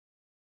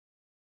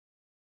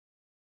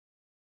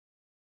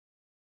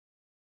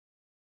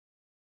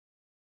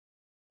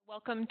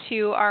Welcome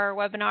to our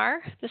webinar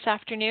this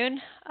afternoon.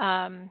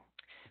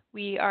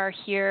 We are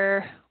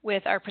here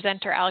with our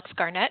presenter, Alex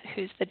Garnett,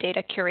 who's the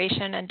Data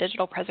Curation and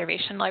Digital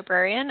Preservation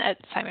Librarian at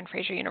Simon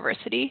Fraser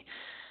University.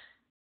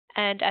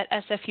 And at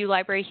SFU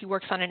Library, he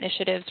works on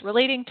initiatives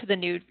relating to the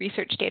new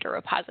research data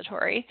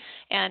repository.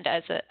 And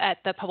at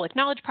the Public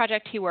Knowledge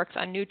Project, he works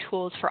on new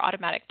tools for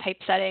automatic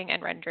typesetting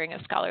and rendering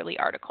of scholarly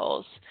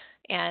articles.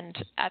 And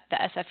at the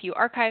SFU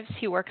Archives,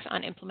 he works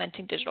on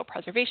implementing digital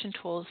preservation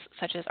tools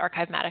such as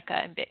Archivematica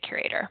and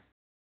BitCurator.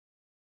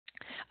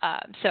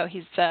 So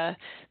he's a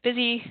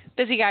busy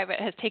guy, but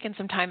has taken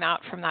some time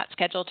out from that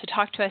schedule to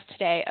talk to us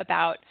today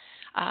about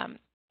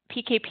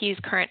PKP's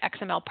current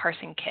XML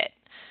parsing kit.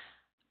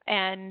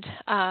 And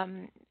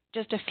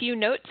just a few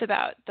notes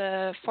about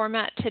the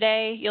format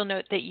today. You'll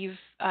note that you've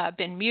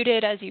been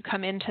muted as you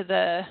come into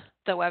the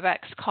WebEx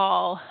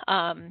call.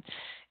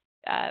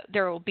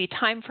 There will be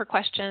time for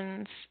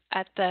questions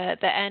at the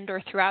end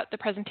or throughout the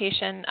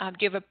presentation. Do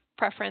you have a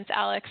preference,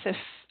 Alex,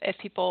 if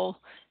people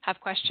have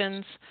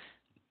questions?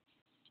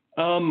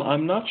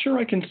 I'm not sure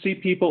I can see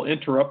people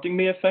interrupting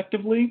me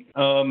effectively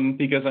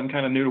because I'm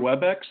kind of new to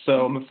WebEx,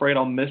 so I'm afraid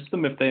I'll miss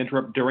them if they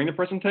interrupt during the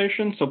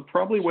presentation. So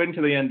probably waiting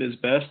to the end is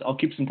best. I'll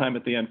keep some time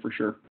at the end for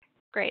sure.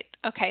 Great.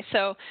 Okay.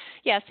 So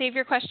yeah, save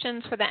your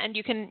questions for the end.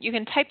 You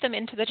can type them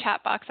into the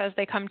chat box as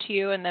they come to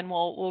you, and then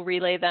we'll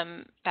relay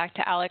them back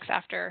to Alex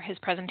after his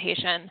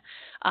presentation.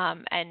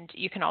 And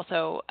you can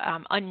also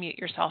unmute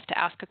yourself to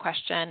ask a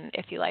question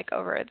if you like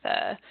over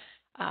the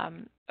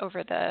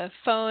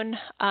phone.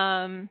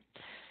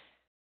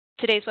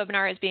 Today's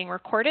webinar is being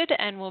recorded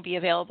and will be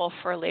available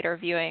for later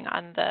viewing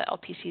on the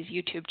LPC's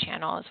YouTube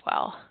channel as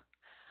well.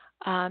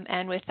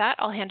 And with that,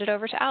 I'll hand it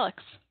over to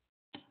Alex.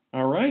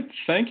 All right.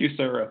 Thank you,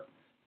 Sarah.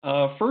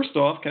 First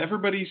off, can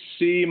everybody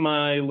see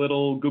my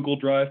little Google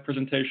Drive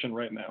presentation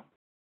right now?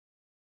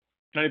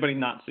 Can anybody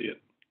not see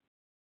it?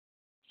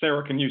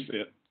 Sarah, can you see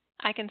it?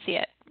 I can see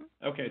it.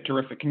 Okay,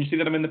 terrific. Can you see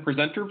that I'm in the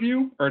presenter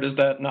view, or does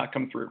that not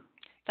come through?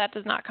 That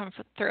does not come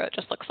through. It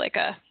just looks like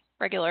a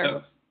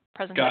regular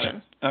presentation. Got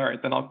it. All right,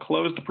 then I'll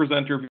close the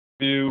presenter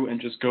view and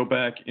just go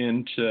back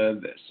into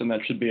this, and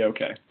that should be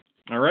okay.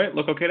 All right,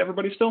 look okay to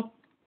everybody still?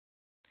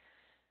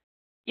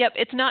 Yep,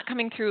 it's not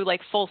coming through like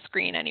full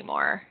screen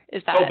anymore.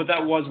 Is that? Oh, but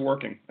that was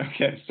working.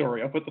 Okay,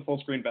 sorry. I'll put the full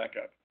screen back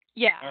up.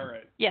 Yeah. All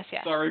right. Yes,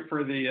 yes. Sorry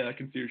for the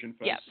confusion,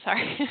 folks. Yep,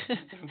 sorry.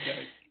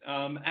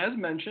 Okay. As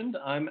mentioned,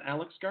 I'm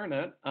Alex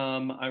Garnett.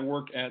 I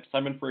work at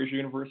Simon Fraser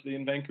University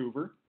in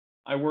Vancouver.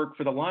 I work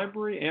for the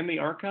library and the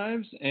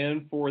archives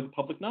and for the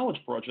Public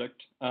Knowledge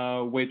Project,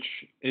 which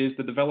is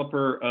the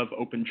developer of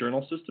open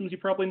journal systems you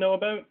probably know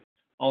about,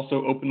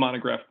 also Open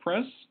Monograph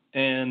Press.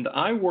 And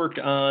I work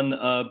on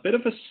a bit of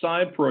a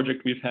side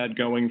project we've had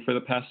going for the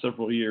past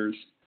several years,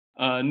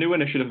 a new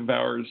initiative of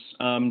ours,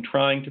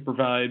 trying to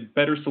provide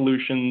better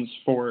solutions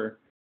for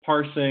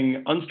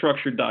parsing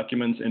unstructured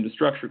documents into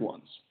structured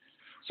ones.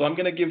 So I'm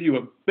going to give you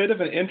a bit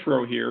of an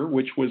intro here,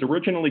 which was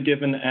originally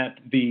given at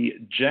the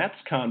JATS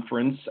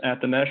conference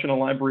at the National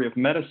Library of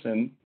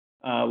Medicine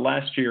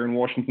last year in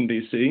Washington,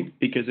 D.C.,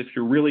 because if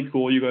you're really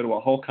cool, you go to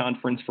a whole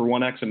conference for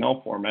one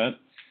XML format,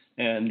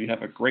 and you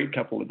have a great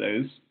couple of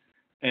days.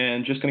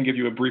 And just going to give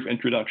you a brief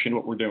introduction to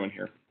what we're doing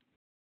here.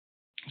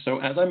 So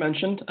as I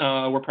mentioned,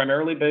 we're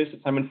primarily based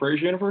at Simon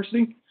Fraser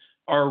University.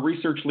 Our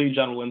research lead,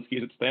 John Walensky,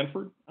 is at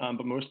Stanford,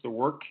 but most of the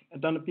work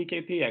done at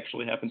PKP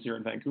actually happens here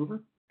in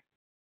Vancouver.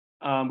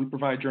 We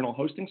provide journal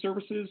hosting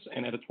services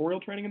and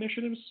editorial training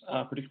initiatives,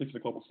 particularly for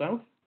the Global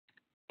South.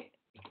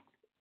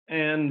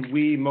 And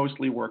we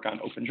mostly work on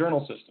open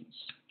journal systems.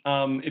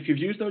 If you've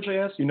used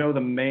OJS, you know the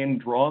main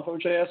draw of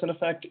OJS, in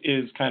effect,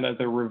 is kind of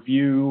the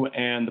review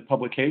and the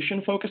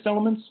publication-focused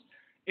elements.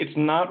 It's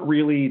not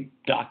really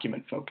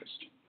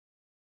document-focused.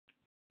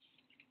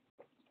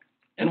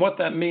 And what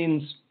that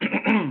means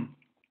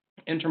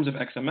in terms of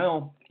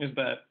XML is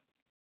that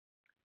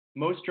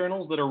most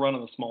journals that are run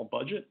on a small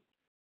budget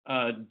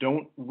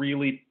don't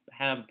really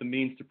have the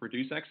means to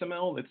produce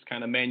XML. It's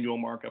kind of manual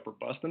markup or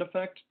bust, in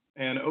effect.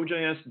 And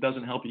OJS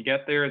doesn't help you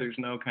get there. There's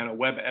no kind of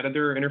web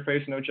editor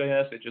interface in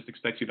OJS. It just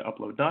expects you to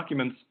upload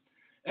documents.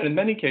 And in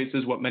many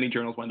cases, what many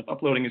journals wind up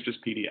uploading is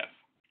just PDF.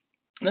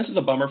 And this is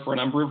a bummer for a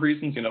number of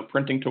reasons. You know,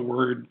 printing to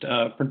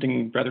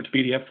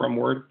PDF from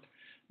Word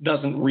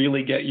doesn't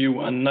really get you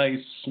a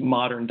nice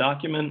modern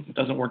document. It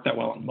doesn't work that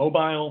well on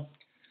mobile.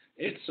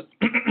 It's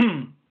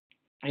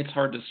it's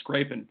hard to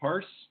scrape and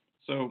parse.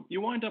 So you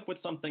wind up with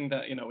something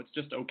that, you know, it's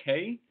just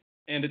okay,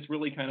 and it's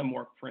really kind of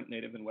more print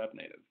native than web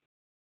native.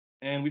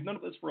 And we've known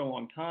this for a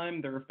long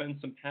time. There have been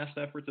some past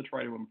efforts to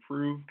try to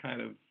improve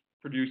kind of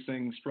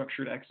producing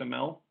structured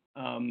XML.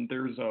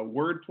 There's a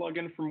Word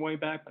plugin from way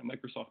back by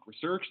Microsoft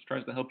Research that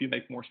tries to help you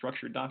make more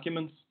structured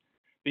documents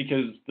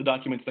because the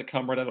documents that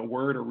come right out of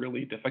Word are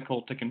really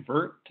difficult to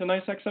convert to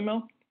nice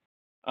XML.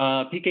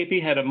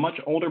 PKP had a much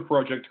older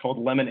project called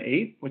Lemon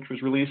 8, which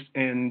was released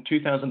in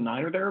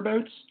 2009 or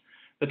thereabouts,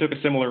 that took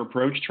a similar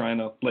approach, trying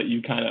to let you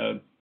kind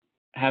of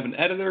have an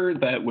editor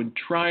that would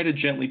try to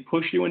gently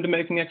push you into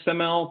making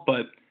XML,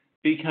 but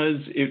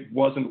because it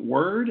wasn't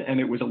Word and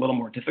it was a little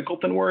more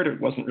difficult than Word.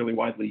 It wasn't really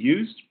widely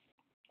used.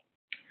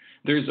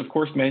 There's, of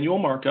course, manual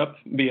markup,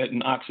 be it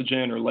in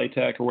Oxygen or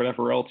LaTeX or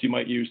whatever else you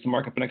might use to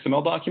mark up an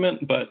XML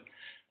document, but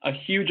a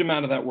huge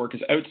amount of that work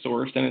is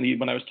outsourced. And indeed,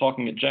 when I was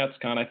talking at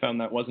JATSCon, I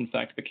found that was in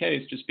fact the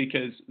case, just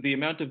because the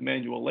amount of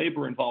manual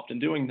labor involved in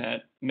doing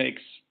that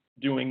makes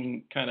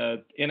doing kind of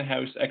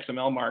in-house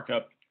XML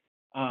markup,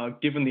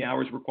 given the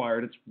hours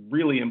required, it's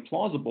really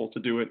implausible to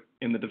do it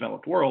in the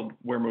developed world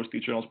where most of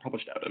these journals are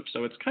published out of.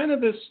 So it's kind of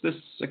this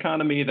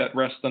economy that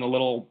rests on a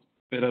little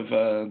bit of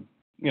a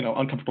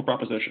uncomfortable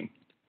proposition.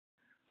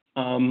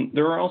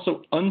 There are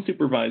also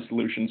unsupervised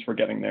solutions for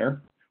getting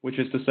there, which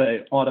is to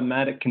say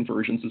automatic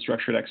conversions to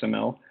structured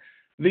XML.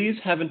 These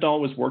haven't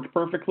always worked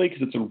perfectly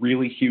because it's a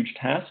really huge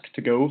task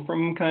to go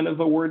from kind of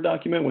a Word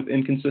document with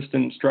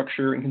inconsistent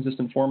structure,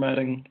 inconsistent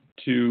formatting,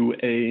 to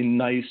a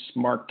nice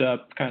marked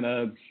up kind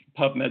of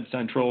PubMed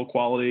Central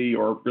quality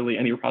or really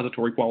any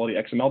repository quality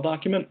XML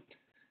document.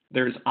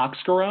 There's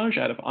OxGarage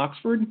out of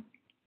Oxford,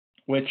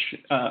 which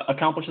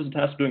accomplishes the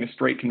task of doing a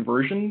straight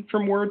conversion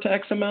from Word to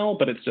XML,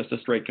 but it's just a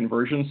straight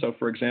conversion. So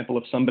for example,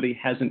 if somebody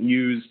hasn't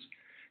used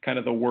kind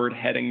of the Word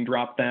heading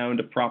drop down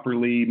to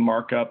properly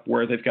mark up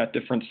where they've got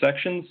different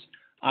sections,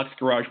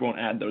 OxGarage won't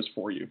add those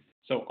for you.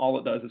 So all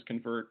it does is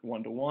convert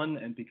one-to-one,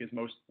 and because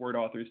most Word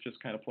authors just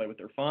kind of play with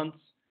their fonts,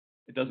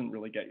 it doesn't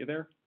really get you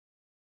there.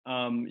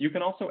 You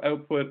can also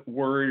output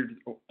Word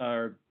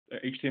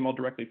HTML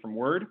directly from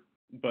Word,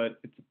 but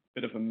it's a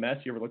bit of a mess.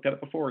 You ever looked at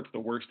it before? It's the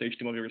worst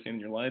HTML you've ever seen in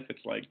your life.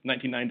 It's like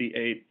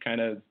 1998 kind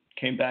of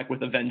came back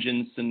with a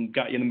vengeance and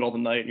got you in the middle of the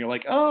night, and you're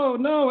like, oh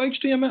no,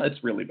 HTML.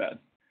 It's really bad.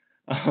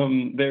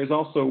 There's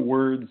also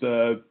Word's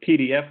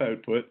PDF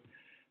output,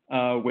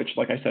 which,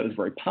 like I said, is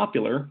very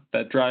popular.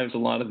 That drives a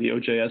lot of the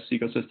OJS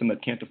ecosystem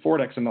that can't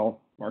afford XML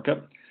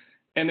markup.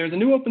 And there's a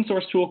new open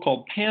source tool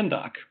called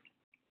Pandoc,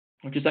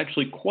 which is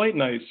actually quite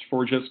nice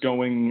for just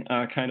going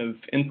kind of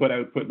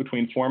input-output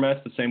between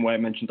formats the same way I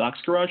mentioned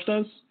OxGarage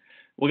does.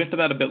 We'll get to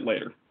that a bit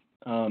later.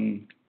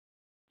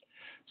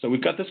 So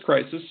we've got this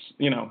crisis.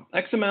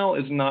 XML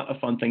is not a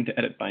fun thing to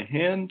edit by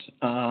hand.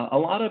 A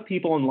lot of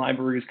people in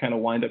libraries kind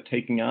of wind up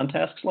taking on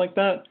tasks like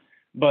that,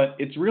 but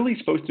it's really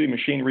supposed to be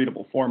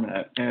machine-readable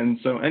format. And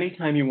so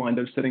anytime you wind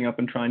up sitting up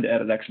and trying to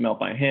edit XML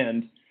by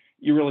hand,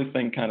 you really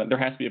think kind of there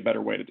has to be a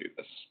better way to do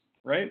this,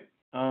 right?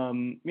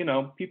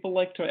 People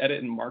like to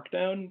edit in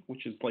Markdown,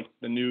 which is like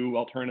the new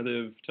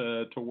alternative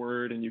to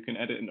Word, and you can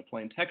edit in a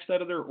plain text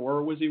editor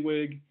or a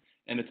WYSIWYG,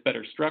 and it's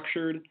better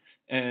structured.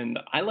 And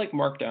I like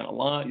Markdown a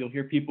lot. You'll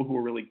hear people who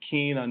are really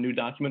keen on new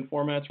document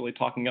formats really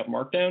talking up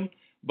Markdown,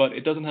 but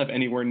it doesn't have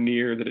anywhere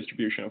near the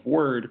distribution of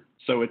Word,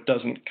 so it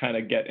doesn't kind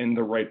of get in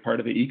the right part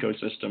of the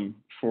ecosystem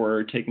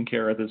for taking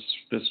care of this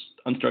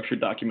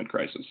unstructured document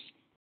crisis.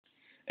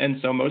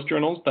 And so most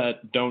journals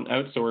that don't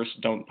outsource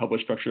don't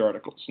publish structured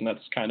articles, and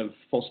that's kind of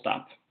full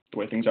stop the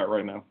way things are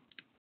right now.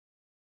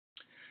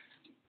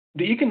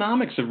 The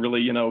economics of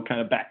really,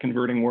 kind of back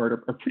converting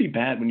Word are pretty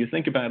bad when you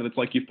think about it. It's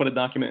like you put a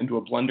document into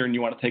a blender and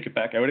you want to take it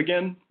back out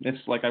again.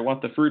 It's like I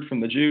want the fruit from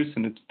the juice,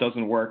 and it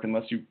doesn't work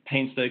unless you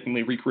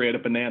painstakingly recreate a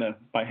banana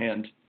by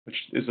hand, which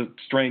is a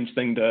strange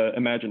thing to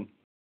imagine.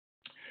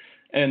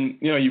 And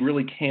you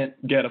really can't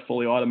get a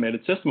fully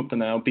automated system up to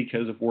now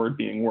because of Word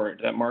being Word.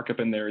 That markup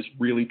in there is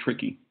really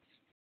tricky.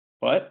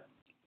 But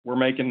we're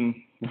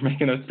making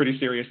a pretty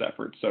serious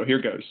effort. So here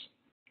goes.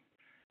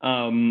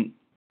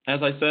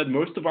 As I said,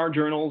 most of our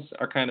journals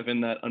are kind of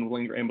in that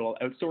unwilling or able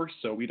to outsource,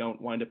 so we don't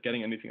wind up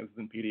getting anything other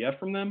than PDF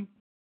from them.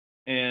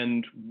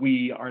 And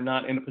we are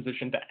not in a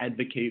position to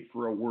advocate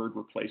for a Word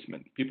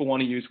replacement. People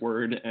want to use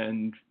Word,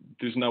 and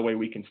there's no way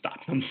we can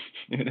stop them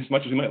as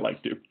much as we might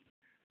like to.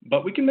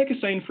 But we can make a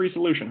sane, free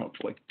solution,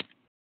 hopefully.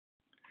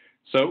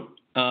 So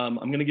I'm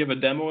going to give a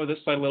demo of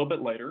this site a little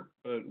bit later,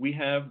 but we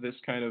have this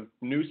kind of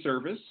new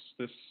service,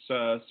 this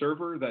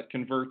server that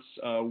converts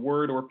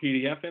Word or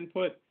PDF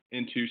input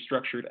into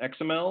structured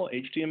XML,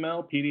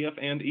 HTML, PDF,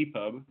 and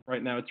ePub.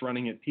 Right now it's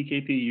running at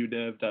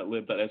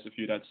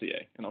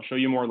pkpudev.lib.sfu.ca, and I'll show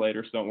you more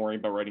later, so don't worry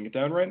about writing it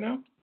down right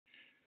now.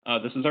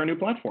 This is our new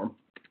platform.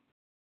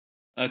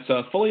 It's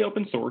fully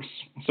open source.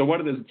 So what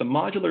it is, it's a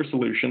modular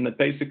solution that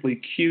basically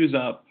queues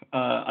up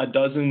a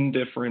dozen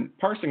different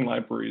parsing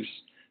libraries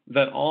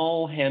that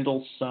all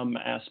handle some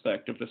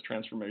aspect of this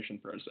transformation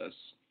process.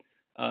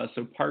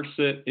 So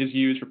Parsit is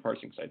used for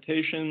parsing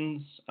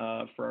citations.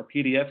 For our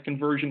PDF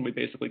conversion, we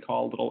basically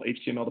call a little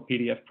HTML to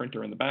PDF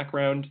printer in the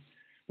background.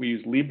 We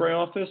use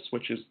LibreOffice,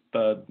 which is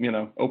the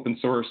open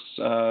source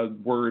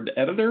Word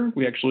editor.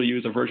 We actually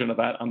use a version of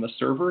that on the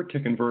server to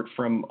convert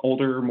from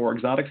older, more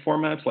exotic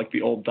formats like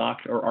the old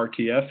doc or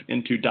RTF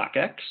into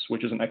docx,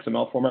 which is an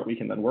XML format we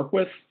can then work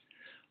with.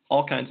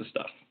 All kinds of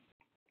stuff.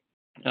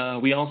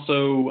 We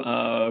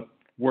also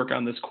work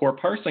on this core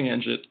parsing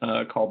engine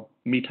called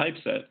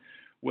metypeset,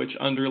 which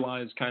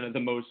underlies kind of the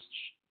most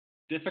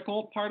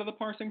difficult part of the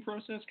parsing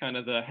process, kind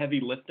of the heavy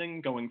lifting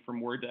going from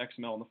Word to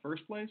XML in the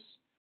first place.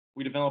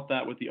 We developed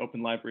that with the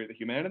Open Library of the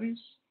Humanities,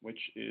 which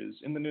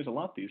is in the news a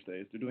lot these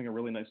days. They're doing a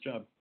really nice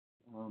job.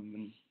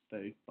 And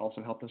they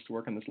also helped us to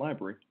work on this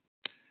library.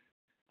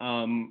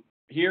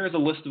 Here is a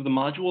list of the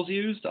modules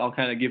used. I'll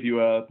kind of give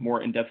you a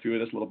more in-depth view of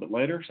this a little bit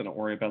later, so don't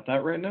worry about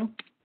that right now.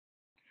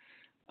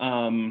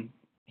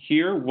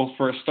 Here, well,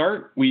 for a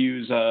start, we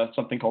use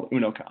something called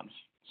UnoConv.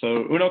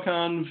 So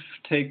UnoConv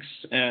takes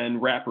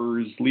and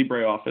wrappers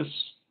LibreOffice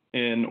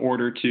in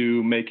order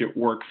to make it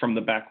work from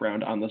the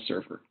background on the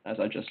server, as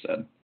I just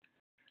said.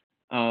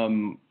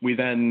 We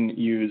then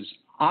use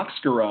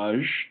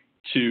OxGarage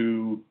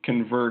to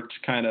convert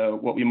kind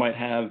of what we might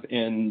have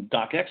in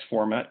docx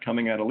format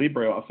coming out of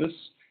LibreOffice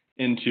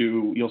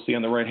into, you'll see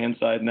on the right-hand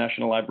side,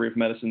 National Library of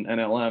Medicine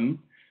NLM.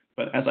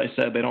 But as I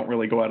said, they don't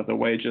really go out of the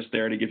way just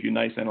there to give you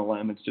nice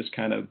NLM. It's just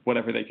kind of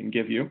whatever they can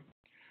give you.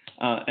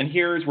 And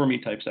here's where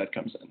metypeset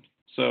comes in.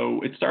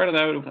 So it started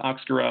out with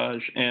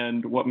OxGarage,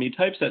 and what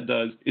metypeset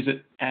does is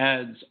it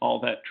adds all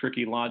that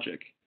tricky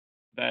logic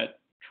that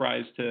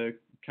tries to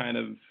kind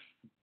of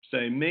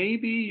say,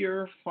 maybe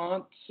your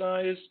font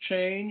size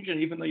changed,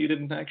 and even though you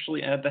didn't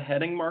actually add the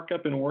heading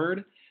markup in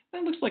Word,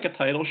 that looks like a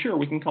title. Sure,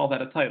 we can call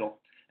that a title.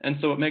 And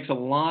so it makes a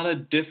lot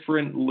of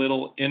different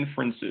little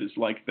inferences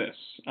like this.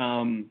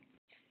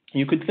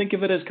 You could think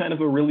of it as kind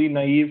of a really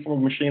naive form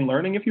of machine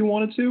learning if you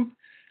wanted to.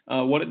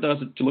 What it does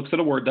is it looks at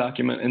a Word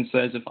document and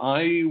says, if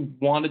I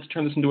wanted to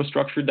turn this into a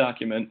structured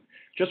document,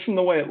 just from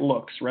the way it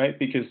looks, right?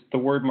 Because the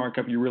word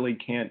markup you really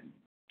can't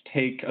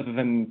take other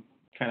than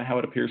kind of how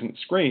it appears on the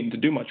screen to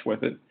do much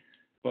with it.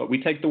 But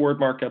we take the word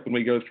markup and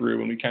we go through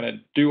and we kind of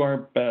do our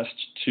best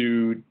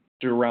to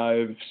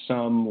derive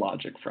some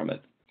logic from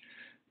it.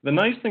 The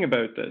nice thing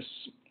about this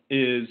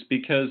is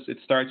because it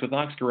starts with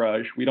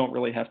OxGarage, we don't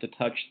really have to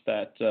touch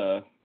that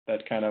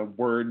that kind of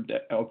Word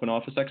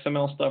OpenOffice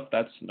XML stuff.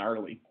 That's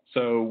gnarly.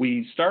 So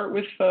we start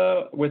with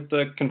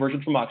the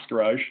conversion from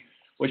OxGarage,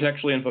 which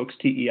actually invokes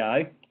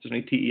TEI. If there's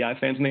any TEI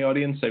fans in the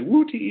audience, say,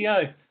 woo,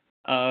 TEI.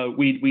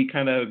 We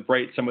kind of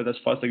write some of this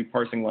fuzzy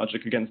parsing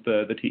logic against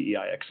the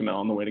TEI XML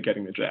on the way to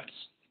getting the JATS.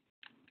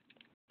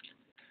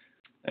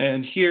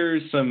 And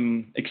here's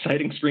some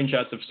exciting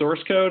screenshots of source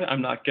code.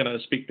 I'm not going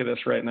to speak to this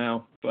right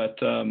now, but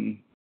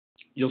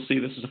you'll see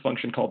this is a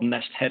function called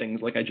nest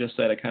headings. Like I just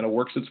said, it kind of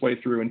works its way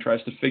through and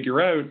tries to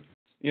figure out,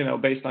 you know,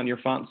 based on your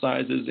font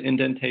sizes,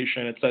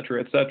 indentation, et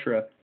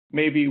cetera,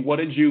 maybe what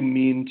did you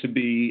mean to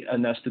be a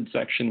nested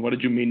section? What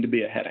did you mean to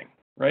be a heading,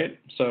 right?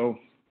 So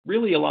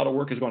really a lot of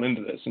work has gone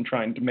into this and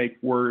trying to make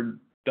Word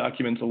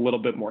documents a little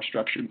bit more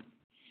structured.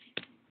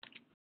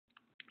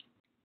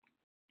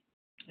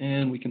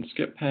 And we can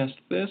skip past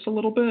this a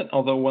little bit,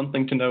 although one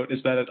thing to note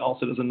is that it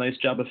also does a nice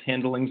job of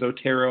handling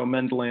Zotero,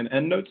 Mendeley, and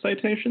EndNote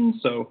citations.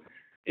 So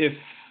if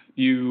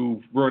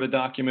you wrote a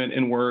document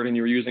in Word and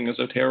you were using a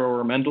Zotero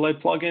or a Mendeley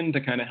plugin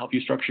to kind of help you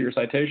structure your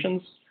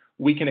citations,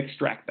 we can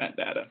extract that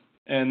data.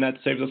 And that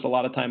saves us a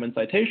lot of time in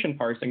citation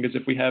parsing, because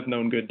if we have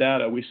known good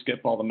data, we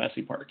skip all the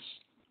messy parts.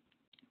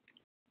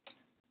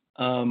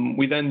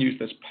 We then use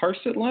this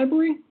parsit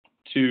library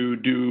to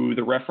do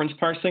the reference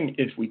parsing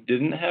if we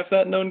didn't have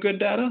that known good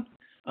data.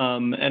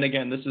 And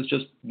again, this is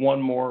just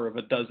one more of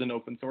a dozen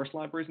open source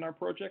libraries in our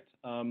project.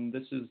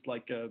 This is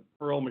like a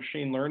Perl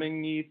machine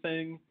learning-y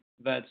thing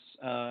that's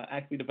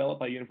actually developed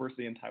by a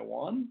university in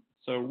Taiwan.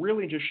 So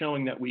really just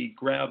showing that we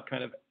grab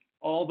kind of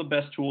all the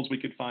best tools we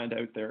could find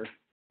out there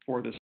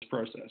for this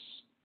process.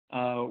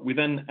 We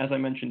then, as I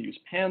mentioned, use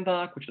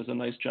Pandoc, which does a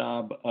nice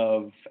job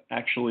of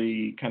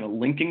actually kind of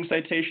linking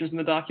citations in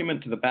the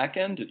document to the back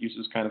end. It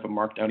uses kind of a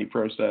markdowny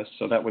process,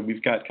 so that way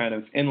we've got kind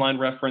of inline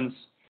reference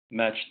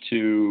matched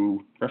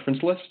to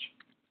reference list.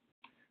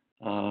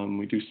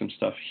 We do some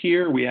stuff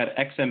here. We add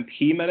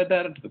XMP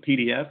metadata to the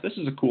PDF. This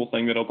is a cool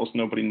thing that almost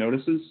nobody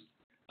notices.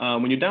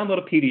 When you download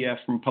a PDF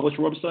from a publisher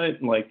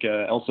website like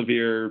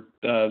Elsevier,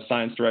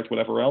 Science Direct,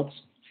 whatever else,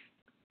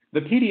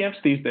 the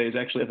PDFs these days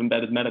actually have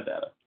embedded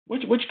metadata,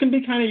 which can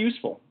be kind of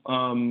useful.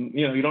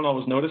 You know, you don't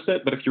always notice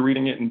it, but if you're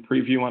reading it in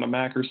preview on a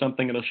Mac or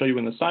something, it'll show you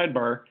in the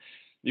sidebar.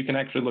 You can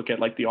actually look at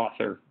like the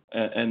author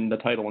and the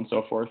title and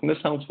so forth. And this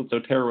helps with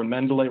Zotero and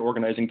Mendeley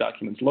organizing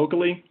documents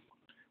locally.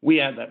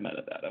 We add that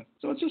metadata.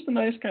 So it's just a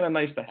nice kind of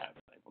nice to have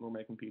when we're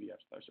making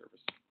PDFs with our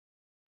service.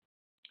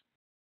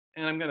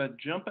 And I'm going to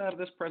jump out of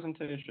this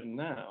presentation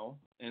now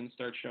and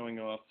start showing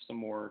off some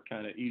more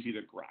kind of easy to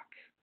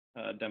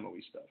grok demo-y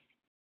stuff.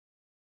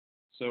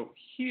 So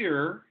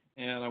here,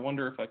 and I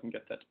wonder if I can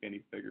get that to be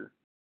any bigger.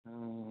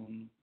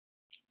 I'm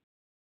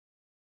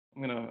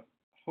going to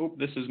hope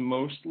this is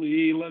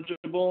mostly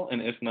legible,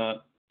 and if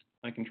not,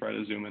 I can try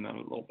to zoom in on it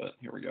a little bit.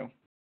 Here we go.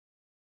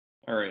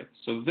 All right,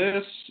 so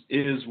this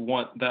is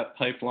what that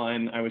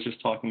pipeline I was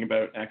just talking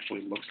about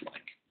actually looks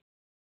like.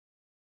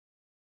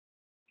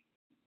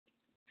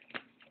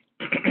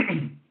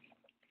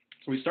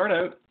 So we start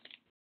out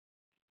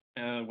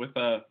with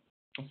a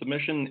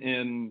submission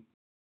in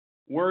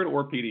Word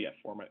or PDF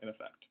format, in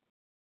effect.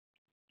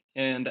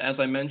 And as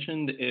I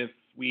mentioned, if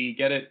we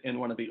get it in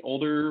one of the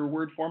older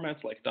Word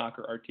formats like Doc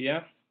or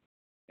RTF,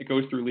 it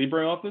goes through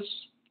LibreOffice.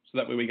 So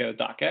that way we get a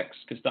docx,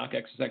 because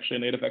docx is actually a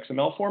native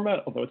XML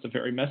format, although it's a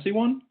very messy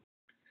one.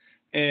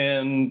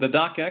 And the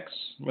docx,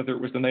 whether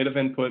it was the native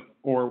input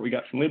or we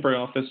got from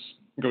LibreOffice,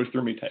 goes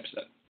through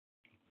metypeset.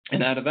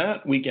 And out of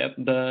that, we get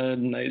the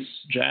nice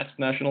JATS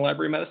National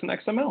Library of Medicine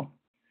XML.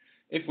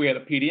 If we had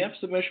a PDF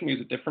submission, we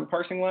use a different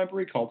parsing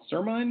library called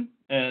Sermine,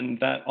 and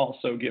that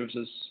also gives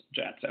us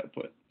JATS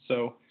output.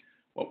 So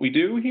what we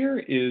do here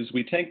is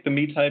we take the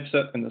me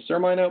typeset and the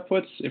Sermine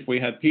outputs. If we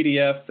had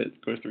PDF,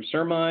 it goes through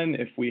Sermine.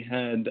 If we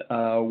had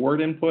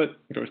Word input,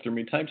 it goes through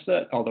me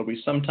typeset, although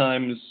we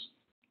sometimes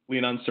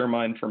lean on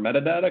Sermine for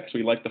metadata because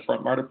we like the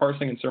front martyr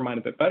parsing and Sermine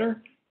a bit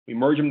better. We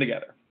merge them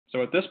together.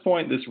 So at this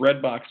point, this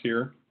red box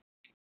here,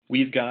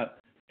 we've got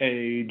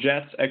a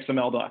JATS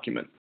XML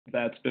document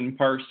that's been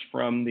parsed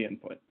from the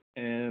input.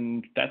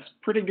 And that's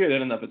pretty good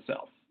in and of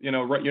itself. You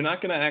know, you're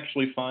not going to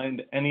actually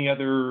find any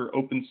other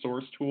open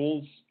source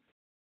tools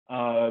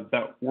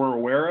that we're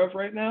aware of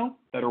right now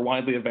that are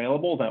widely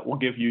available that will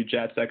give you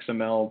JATS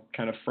XML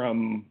kind of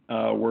from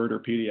Word or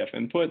PDF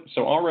input.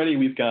 So already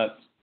we've got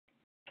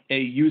a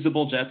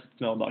usable JATS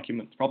XML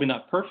document. It's probably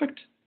not perfect,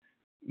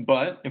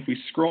 but if we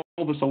scroll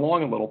this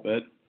along a little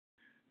bit,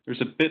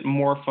 there's a bit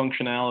more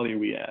functionality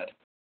we add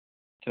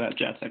to that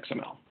JATS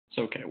XML.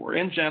 So, okay, we're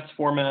in JATS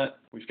format.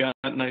 We've got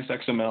nice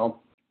XML.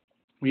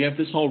 We have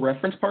this whole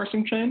reference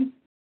parsing chain.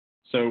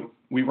 So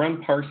we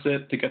run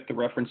parsit to get the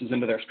references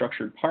into their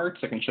structured parts.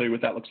 I can show you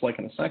what that looks like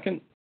in a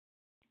second.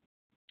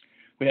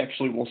 We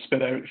actually will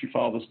spit out, if you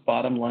follow this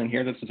bottom line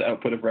here, this is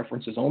output of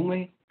references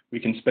only. We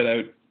can spit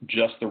out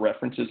just the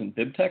references in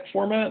BibTeX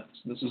format.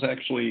 So this is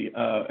actually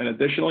an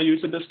additional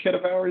use of this kit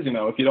of ours. You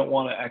know, if you don't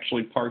want to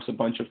actually parse a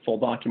bunch of full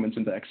documents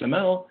into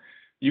XML,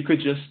 you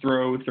could just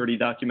throw 30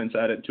 documents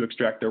at it to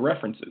extract their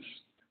references,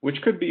 which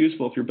could be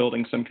useful if you're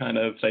building some kind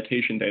of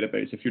citation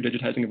database. If you're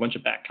digitizing a bunch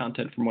of back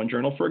content from one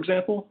journal, for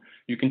example,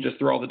 you can just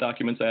throw all the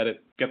documents at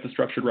it, get the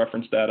structured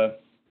reference data.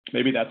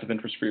 Maybe that's of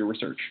interest for your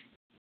research.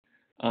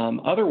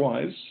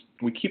 Otherwise,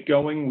 we keep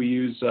going. We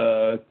use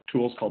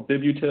tools called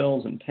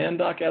bibutils and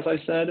pandoc, as I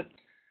said,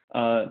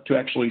 to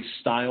actually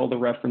style the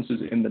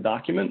references in the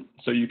document.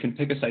 So you can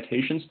pick a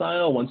citation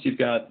style. Once you've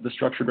got the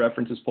structured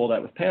references pulled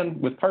out with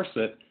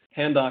parsit,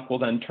 pandoc will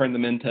then turn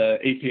them into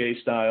APA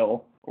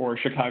style or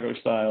Chicago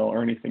style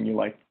or anything you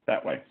like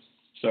that way.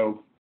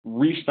 So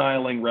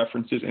restyling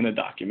references in a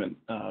document,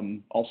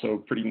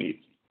 also pretty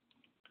neat.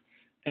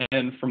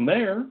 And from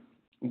there,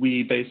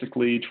 we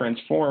basically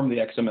transform the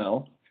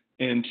XML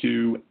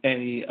into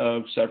any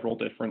of several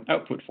different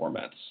output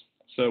formats.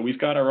 So we've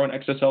got our own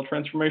XSL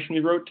transformation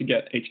we wrote to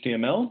get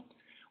HTML.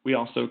 We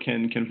also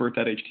can convert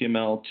that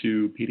HTML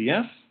to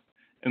PDF.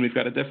 And we've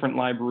got a different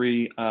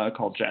library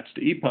called JATS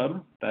to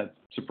ePub that,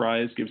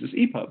 surprise, gives us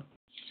ePub.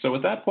 So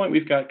at that point,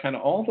 we've got kind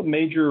of all the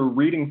major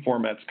reading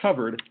formats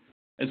covered,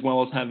 as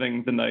well as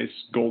having the nice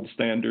gold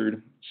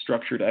standard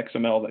structured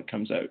XML that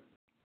comes out.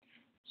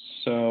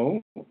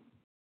 So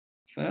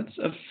that's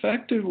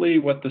effectively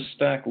what the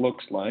stack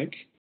looks like.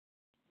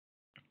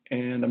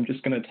 And I'm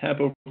just going to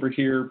tab over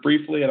here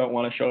briefly. I don't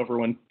want to show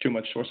everyone too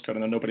much source code. I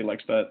know nobody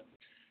likes that,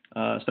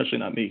 especially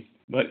not me.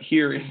 But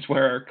here is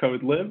where our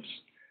code lives.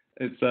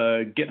 It's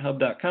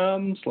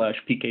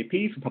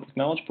github.com/pkp for Public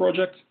Knowledge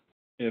Project.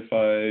 If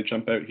I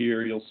jump out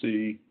here, you'll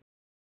see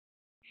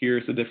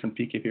here's the different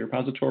PKP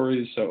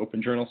repositories, so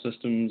Open Journal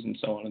Systems and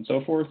so on and so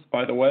forth.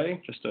 By the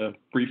way, just a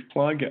brief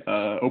plug,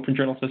 Open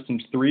Journal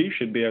Systems 3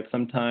 should be out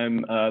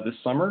sometime this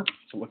summer,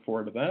 so look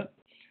forward to that.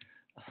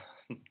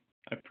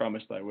 I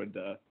promised I would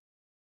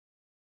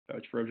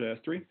vouch for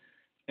OJS 3.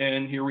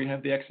 And here we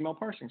have the XML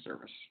parsing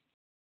service.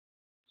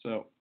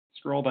 So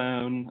scroll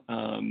down.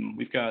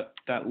 We've got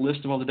that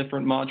list of all the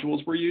different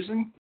modules we're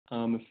using.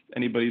 If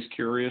anybody's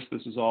curious,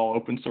 this is all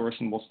open source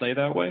and will stay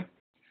that way.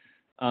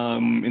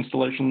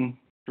 Installation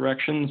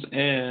directions.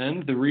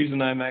 And the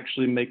reason I'm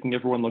actually making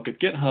everyone look at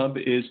GitHub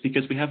is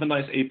because we have a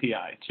nice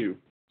API too.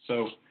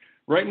 So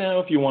right now,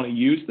 if you want to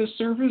use this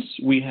service,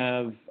 we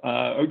have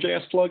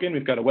OJS plugin.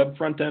 We've got a web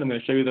front end. I'm going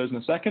to show you those in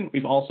a second.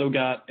 We've also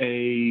got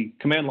a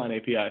command line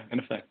API in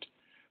effect.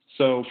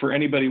 So for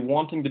anybody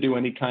wanting to do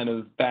any kind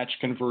of batch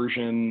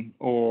conversion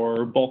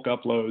or bulk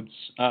uploads,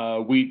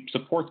 we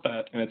support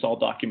that, and it's all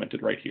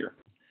documented right here.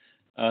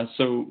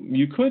 So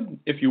you could,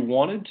 if you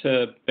wanted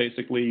to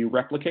basically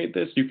replicate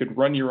this, you could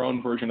run your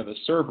own version of the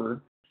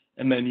server,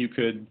 and then you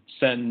could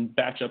send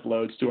batch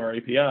uploads to our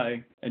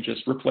API and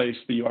just replace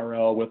the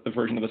URL with the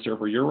version of the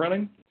server you're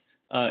running.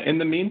 In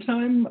the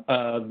meantime,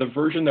 the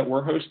version that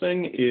we're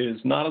hosting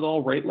is not at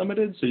all rate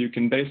limited, so you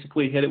can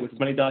basically hit it with as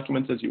many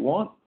documents as you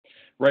want.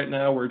 Right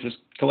now, we're just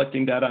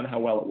collecting data on how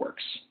well it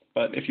works.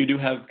 But if you do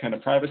have kind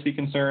of privacy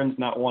concerns,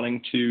 not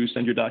wanting to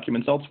send your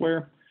documents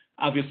elsewhere,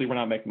 obviously we're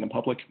not making them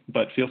public,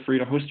 but feel free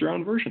to host your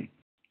own version.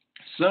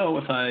 So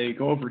if I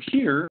go over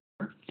here,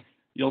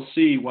 you'll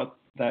see what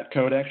that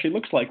code actually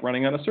looks like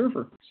running on a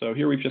server. So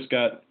here we've just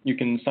got, you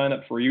can sign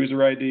up for a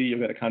user ID, you'll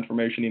get a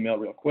confirmation email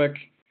real quick.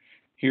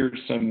 Here's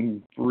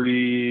some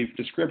brief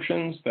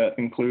descriptions that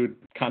include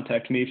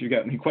contact me if you've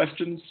got any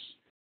questions.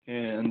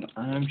 And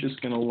I'm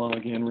just going to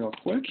log in real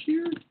quick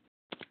here.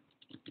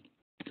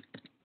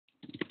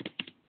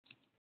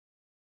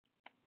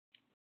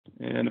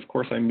 And of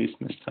course, I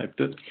mistyped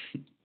it.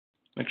 I'm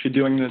actually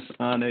doing this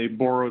on a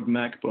borrowed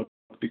MacBook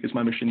because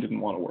my machine didn't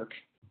want to work.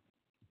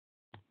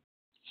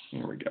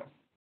 Here we go.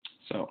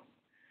 So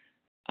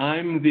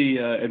I'm the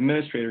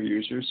administrator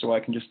user, so I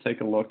can just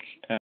take a look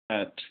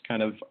at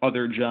kind of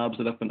other jobs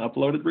that have been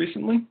uploaded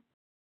recently.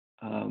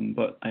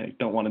 But I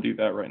don't want to do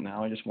that right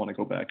now. I just want to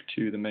go back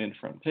to the main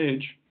front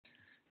page.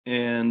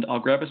 And I'll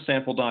grab a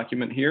sample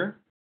document here.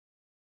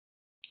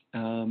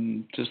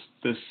 Just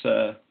this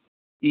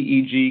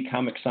EEG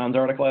Comic Sans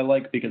article I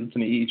like because it's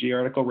an EEG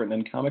article written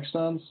in Comic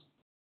Sans.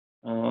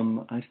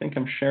 I think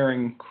I'm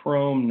sharing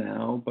Chrome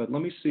now, but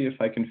let me see if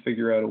I can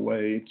figure out a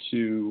way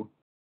to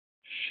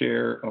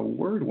share a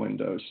Word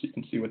window so you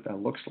can see what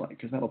that looks like,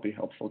 because that'll be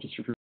helpful just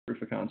for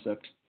proof of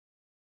concept.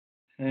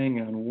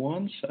 Hang on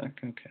one sec.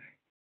 Okay.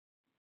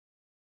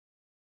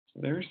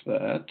 So there's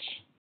that.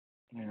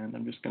 And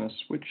I'm just going to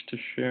switch to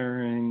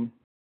sharing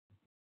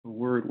a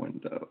Word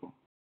window.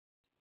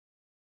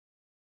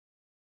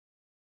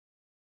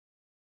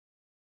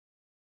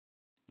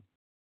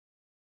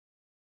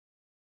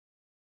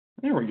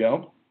 There we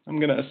go. I'm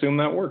going to assume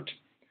that worked.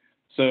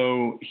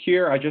 So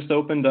here I just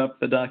opened up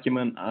the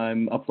document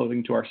I'm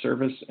uploading to our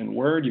service in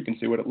Word. You can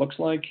see what it looks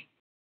like.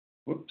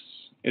 Whoops.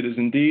 It is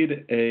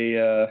indeed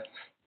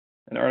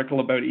an article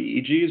about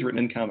EEGs written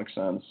in Comic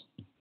Sans.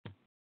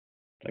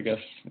 I guess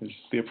is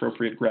the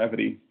appropriate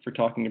gravity for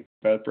talking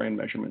about brain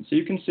measurement. So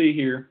you can see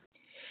here,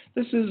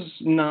 this is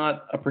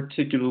not a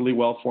particularly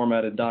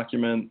well-formatted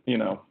document. You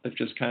know, they've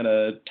just kind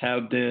of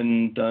tabbed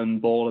in, done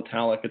bold,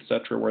 italic,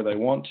 etc., where they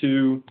want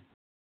to.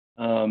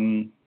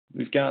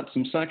 We've got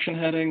some section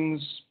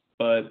headings,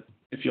 but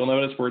if you'll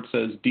notice where it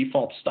says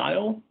default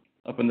style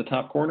up in the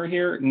top corner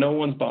here, no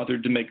one's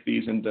bothered to make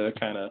these into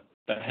kind of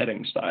that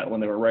heading style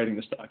when they were writing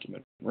this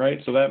document,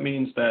 right? So that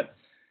means that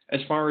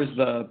as far as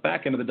the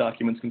back end of the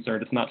document is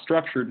concerned, it's not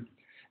structured,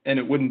 and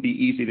it wouldn't be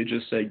easy to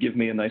just say, give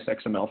me a nice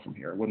XML from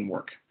here. It wouldn't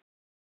work.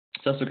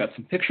 It's also got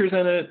some pictures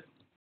in it,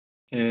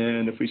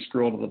 and if we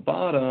scroll to the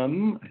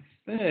bottom, I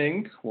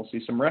think we'll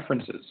see some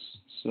references.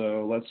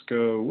 So let's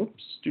go,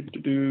 whoops,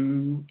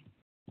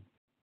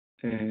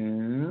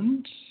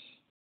 and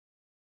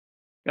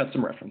got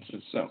some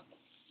references. So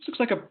this looks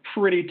like a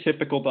pretty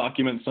typical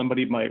document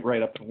somebody might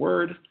write up in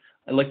Word.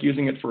 I like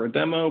using it for a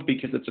demo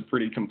because it's a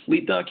pretty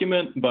complete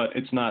document, but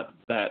it's not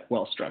that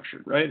well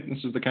structured, right?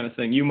 This is the kind of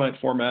thing you might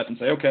format and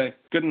say, okay,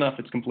 good enough,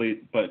 it's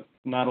complete, but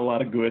not a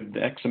lot of good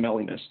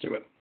XML-iness to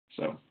it.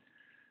 So let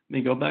me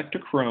go back to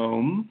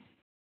Chrome.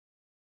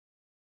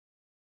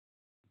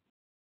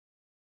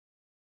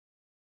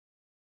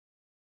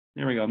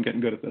 There we go, I'm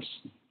getting good at this.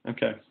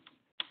 Okay.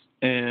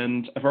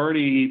 And I've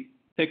already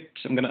picked,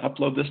 I'm going to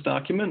upload this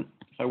document.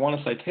 If I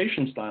want a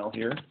citation style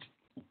here,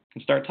 I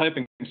can start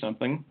typing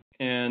something,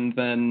 and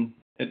then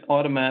it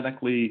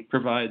automatically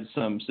provides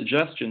some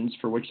suggestions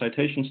for which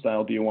citation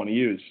style do you want to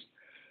use.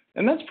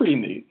 And that's pretty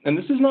neat. And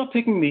this is not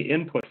picking the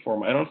input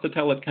form. I don't have to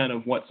tell it kind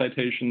of what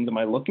citations am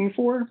I looking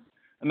for.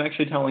 I'm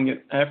actually telling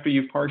it, after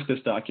you've parsed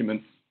this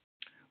document,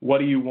 what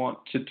do you want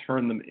to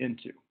turn them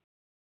into?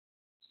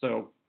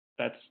 So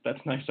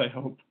that's nice, I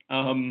hope.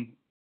 You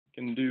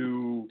can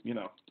do, you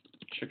know,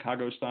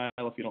 Chicago style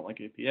if you don't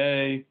like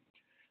APA.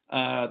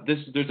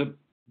 There's a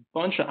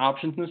bunch of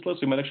options in this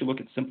list. We might actually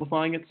look at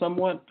simplifying it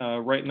somewhat.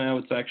 Right now,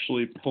 it's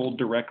actually pulled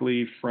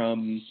directly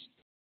from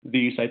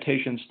the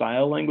citation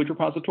style language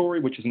repository,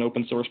 which is an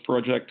open source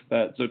project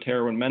that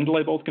Zotero and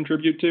Mendeley both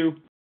contribute to.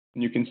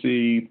 And you can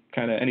see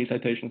kind of any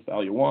citation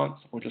style you want.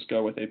 So we'll just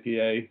go with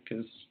APA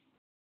because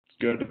it's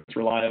good, it's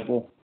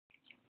reliable.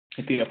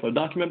 Hit the upload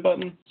document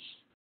button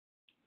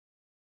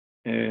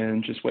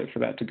and just wait for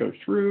that to go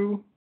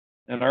through.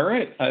 And all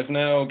right, I've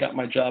now got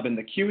my job in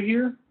the queue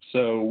here,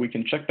 so we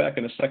can check back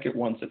in a second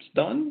once it's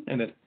done,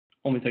 and it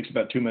only takes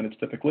about 2 minutes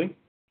typically.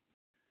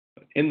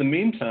 But in the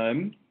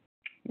meantime,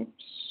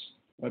 whoops,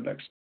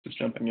 Webex's just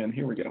jumping in,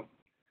 here we go.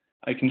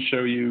 I can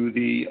show you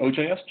the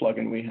OJS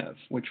plugin we have,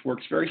 which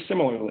works very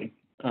similarly,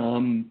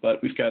 but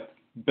we've got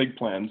big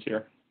plans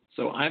here.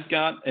 So I've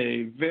got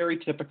a very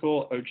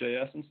typical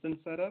OJS instance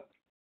set up.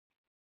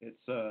 It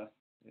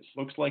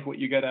looks like what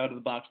you get out of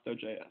the box with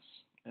OJS.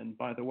 And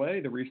by the way,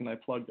 the reason I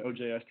plugged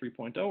OJS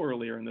 3.0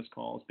 earlier in this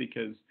call is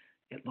because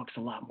it looks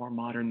a lot more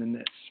modern than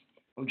this.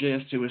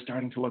 OJS 2 is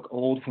starting to look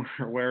old,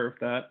 we're aware of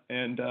that,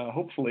 and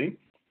hopefully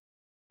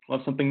we'll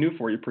have something new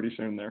for you pretty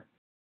soon there.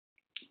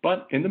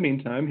 But in the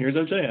meantime, here's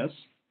OJS.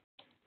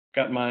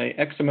 Got my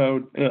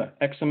XML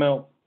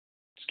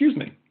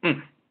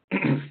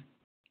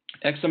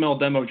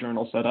demo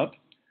journal set up.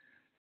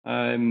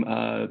 I'm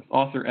an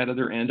author,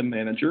 editor, and a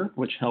manager,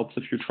 which helps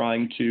if you're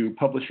trying to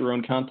publish your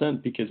own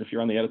content, because if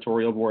you're on the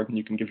editorial board, then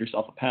you can give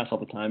yourself a pass all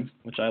the time,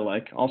 which I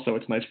like. Also,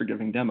 it's nice for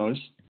giving demos.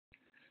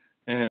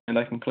 And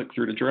I can click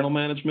through to journal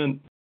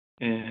management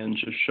and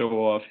just show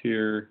off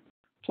here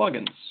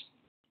plugins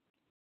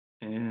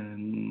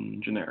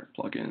and generic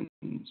plugins.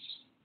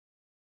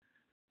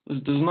 This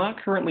does not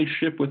currently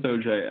ship with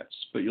OJS,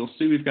 but you'll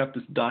see we've got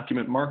this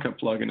document markup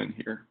plugin in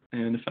here.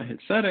 And if I hit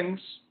settings,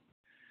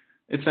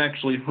 it's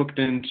actually hooked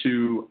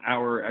into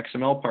our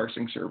XML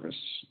parsing service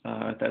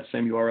at that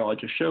same URL I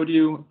just showed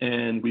you,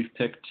 and we've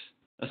picked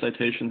a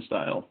citation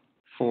style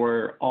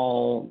for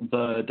all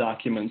the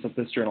documents that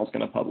this journal is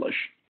going to publish.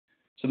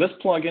 So this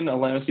plugin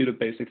allows you to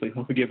basically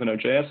hook a given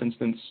OJS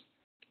instance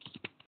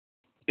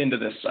into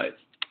this site.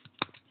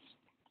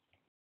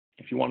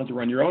 If you wanted to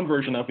run your own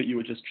version of it, you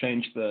would just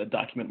change the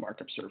document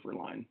markup server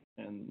line,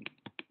 and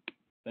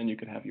then you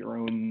could have your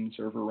own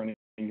server running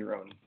your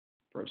own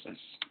process.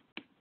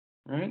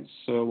 All right,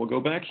 so we'll go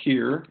back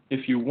here.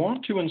 If you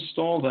want to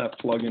install that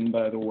plugin,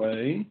 by the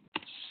way,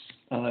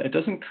 it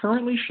doesn't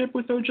currently ship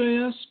with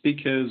OJS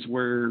because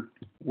we're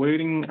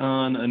waiting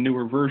on a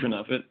newer version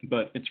of it,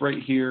 but it's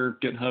right here,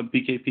 GitHub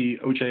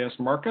BKP OJS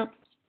markup,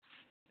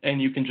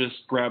 and you can just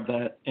grab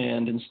that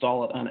and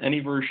install it on any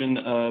version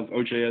of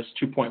OJS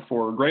 2.4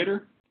 or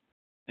greater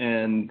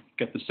and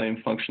get the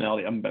same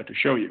functionality I'm about to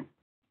show you.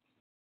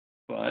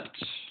 But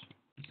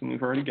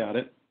we've already got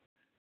it.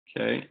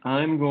 Okay,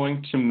 I'm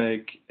going to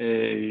make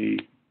a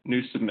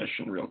new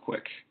submission real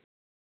quick.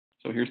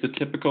 So here's the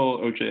typical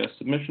OJS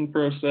submission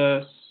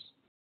process.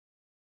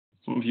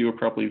 Some of you are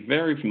probably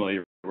very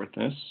familiar with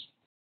this.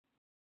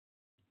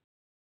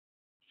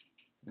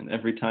 And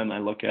every time I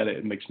look at it,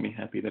 it makes me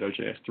happy that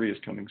OJS 3 is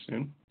coming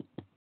soon.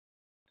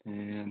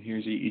 And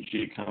here's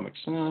EEG Comic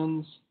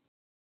Sans.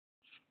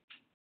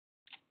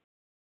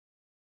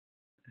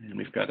 And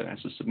we've got it as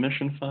a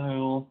submission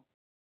file.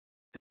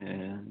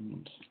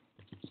 And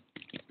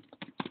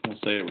I'll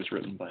say it was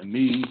written by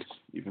me,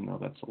 even though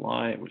that's a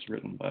lie. It was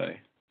written by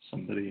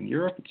somebody in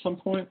Europe at some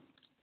point.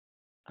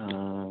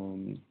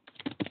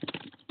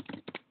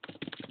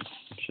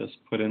 Just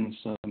put in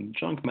some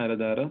junk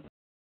metadata.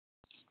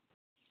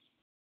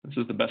 This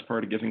is the best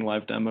part of giving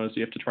live demos.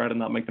 You have to try to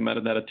not make the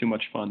metadata too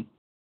much fun.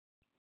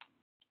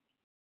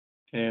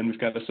 And we've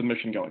got a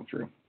submission going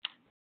through.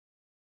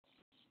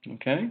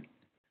 Okay.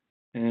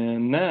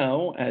 And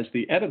now, as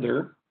the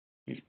editor,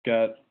 we've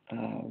got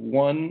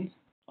one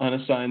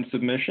unassigned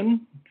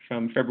submission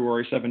from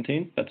February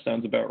 17th. That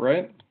sounds about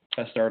right.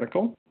 Test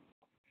article.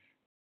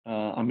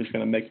 I'm just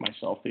going to make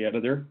myself the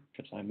editor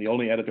because I'm the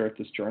only editor at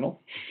this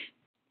journal.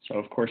 So,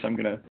 of course, I'm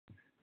going to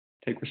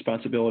take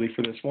responsibility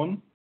for this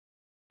one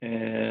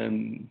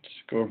and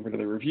go over to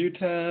the review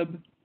tab,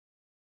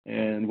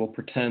 and we'll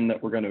pretend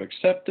that we're going to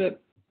accept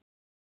it.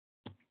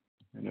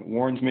 And it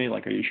warns me,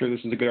 like, are you sure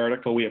this is a good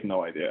article? We have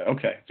no idea.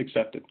 Okay, it's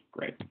accepted.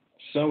 Great.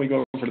 So we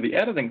go over to the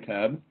editing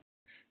tab,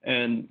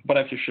 and what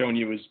I've just shown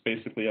you is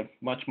basically a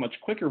much, much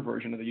quicker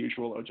version of the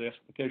usual OJS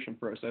application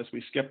process.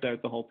 We skipped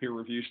out the whole peer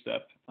review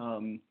step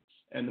and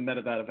the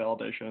metadata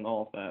validation and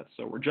all of that.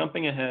 So we're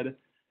jumping ahead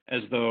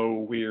as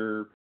though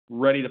we're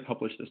ready to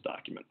publish this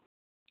document.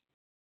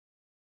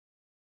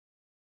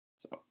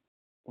 So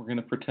we're going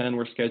to pretend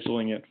we're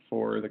scheduling it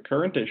for the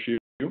current issue.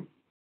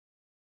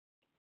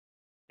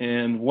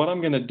 And what I'm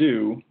going to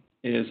do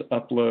is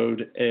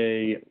upload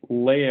a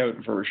layout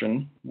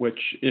version, which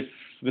if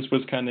this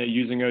was kind of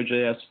using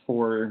OJS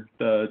for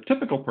the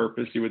typical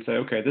purpose, you would say,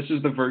 okay, this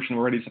is the version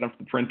we're ready to send off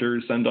to the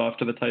printers, send off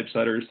to the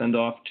typesetters, send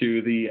off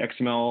to the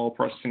XML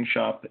processing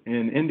shop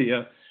in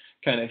India.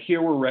 Kind of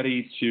here we're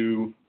ready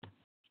to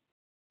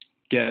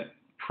get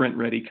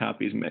print-ready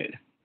copies made.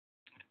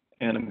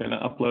 And I'm going to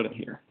upload it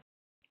here.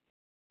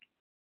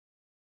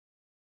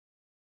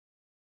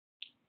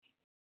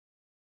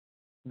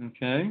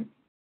 Okay,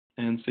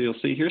 and so you'll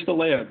see here's the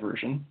layout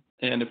version.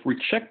 And if we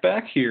check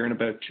back here in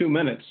about 2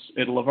 minutes,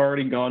 it'll have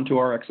already gone to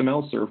our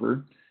XML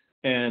server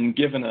and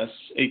given us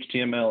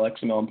HTML,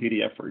 XML, and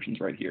PDF versions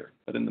right here.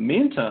 But in the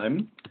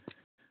meantime,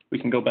 we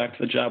can go back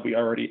to the job we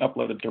already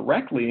uploaded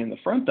directly in the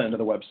front end of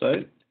the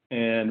website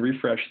and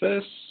refresh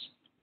this.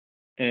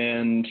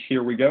 And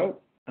here we go.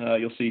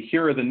 You'll see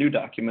here are the new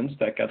documents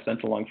that got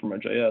sent along from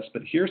OJS,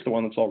 but here's the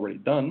one that's already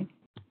done.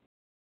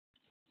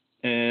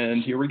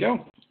 And here we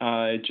go.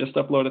 I just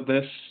uploaded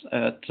this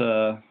at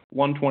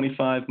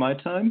 1:25 my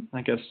time,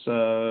 I guess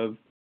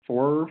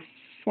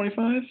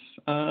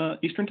 4:25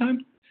 Eastern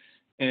time.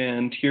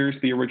 And here's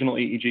the original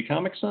EEG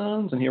Comic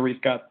Sans, and here we've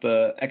got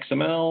the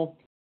XML,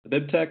 the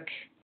BibTeX,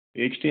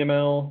 the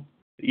HTML,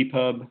 the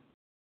ePub,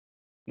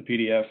 the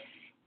PDF,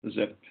 the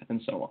zip,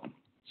 and so on.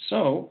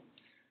 So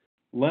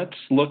let's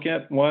look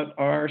at what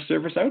our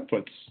service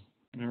outputs.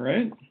 All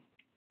right.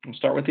 We'll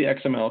start with the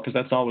XML because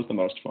that's always the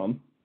most fun.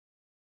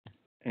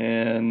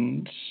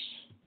 And,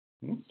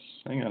 oops,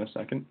 hang on a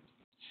second.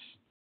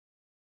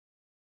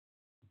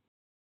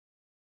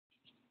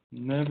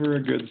 Never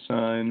a good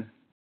sign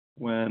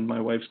when my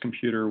wife's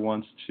computer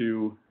wants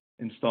to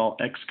install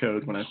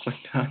Xcode when I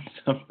clicked on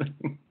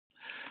something.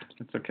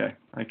 It's okay.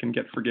 I can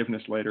get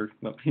forgiveness later.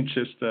 Let me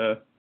just,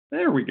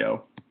 there we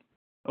go.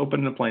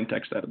 Open in a plain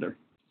text editor.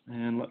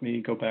 And let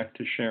me go back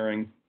to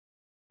sharing,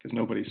 because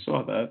nobody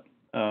saw that.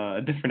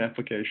 A different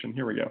application.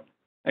 Here we go.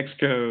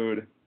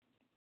 Xcode.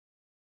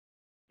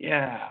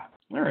 Yeah.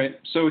 All right.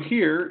 So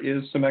here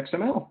is some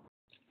XML.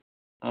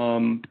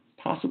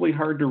 Possibly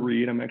hard to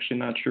read. I'm actually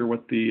not sure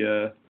what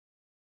the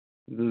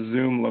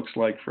zoom looks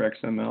like for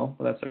XML,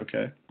 but that's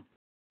okay.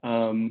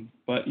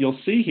 But you'll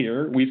see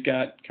here we've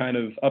got kind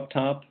of up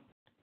top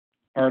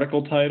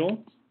article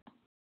title.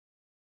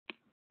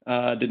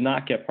 Did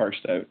not get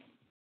parsed out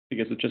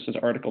because it just says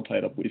article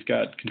title. We've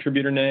got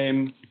contributor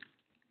name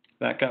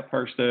that got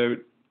parsed out.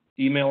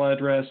 email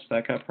address,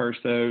 that got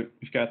parsed out.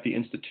 We've got the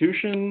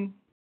institution,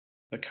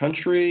 the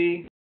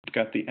country, we've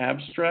got the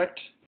abstract.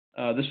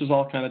 This was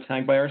all kind of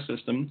tagged by our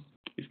system.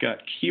 We've got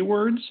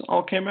keywords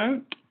all came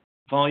out.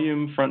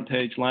 Volume, front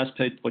page, last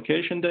page,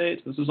 publication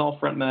date. This is all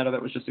front matter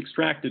that was just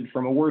extracted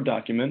from a Word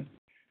document.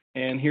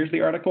 And here's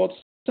the article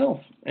itself.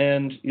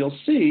 And you'll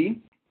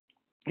see,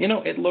 you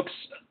know, it looks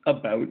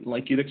about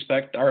like you'd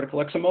expect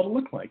article XML to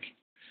look like.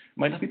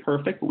 Might not be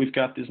perfect, but we've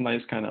got this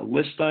nice kind of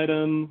list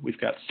item. We've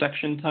got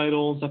section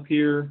titles up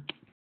here.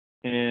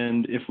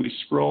 And if we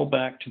scroll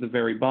back to the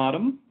very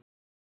bottom,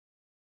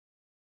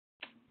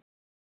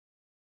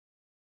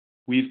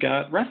 we've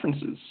got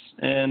references.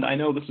 And I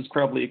know this is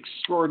probably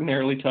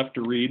extraordinarily tough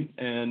to read,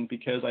 and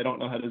because I don't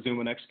know how to zoom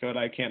in Xcode,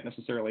 I can't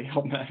necessarily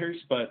help matters,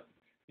 but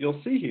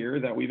you'll see here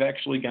that we've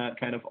actually got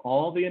kind of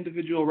all the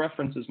individual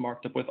references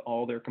marked up with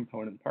all their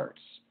component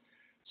parts.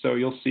 So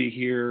you'll see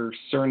here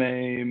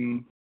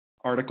surname,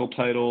 article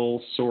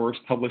title, source,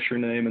 publisher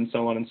name, and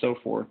so on and so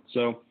forth.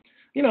 So,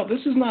 you know,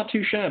 this is not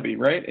too shabby,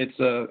 right?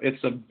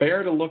 It's a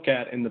bear to look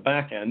at in the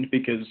back end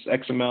because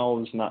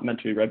XML is not meant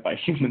to be read by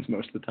humans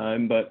most of the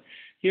time, but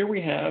here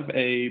we have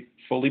a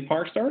fully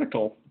parsed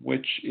article,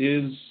 which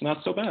is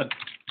not so bad.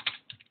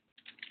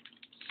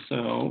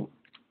 So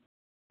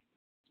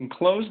we can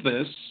close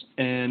this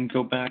and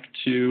go back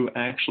to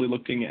actually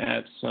looking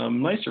at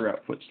some nicer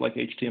outputs like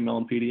HTML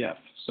and PDF.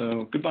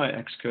 So goodbye,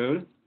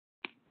 Xcode,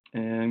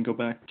 and go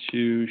back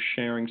to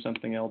sharing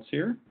something else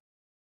here.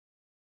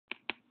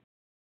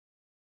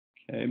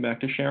 Okay, back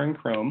to sharing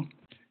Chrome.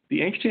 The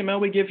HTML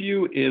we give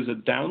you is a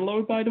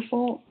download by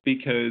default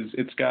because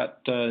it's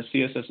got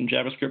CSS and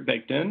JavaScript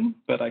baked in,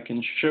 but I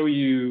can show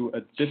you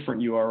a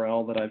different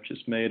URL that I've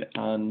just made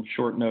on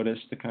short notice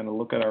to kind of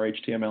look at our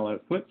HTML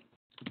output.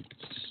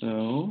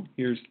 So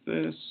here's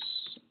this.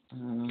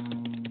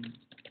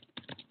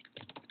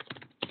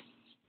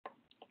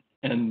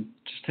 And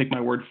just take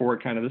my word for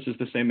it, kind of this is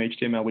the same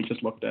HTML we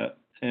just looked at.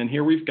 And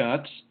here we've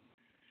got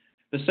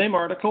the same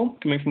article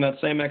coming from that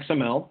same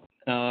XML.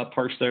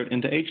 Parsed out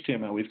into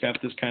HTML. We've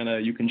got this kind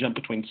of, you can jump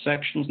between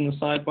sections in the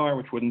sidebar,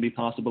 which wouldn't be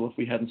possible if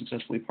we hadn't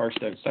successfully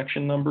parsed out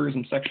section numbers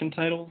and section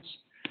titles.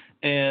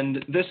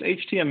 And this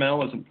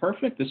HTML isn't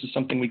perfect. This is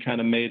something we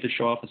kind of made to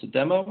show off as a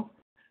demo.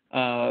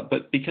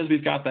 But because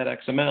we've got that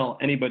XML,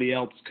 anybody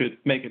else could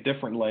make a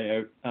different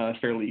layout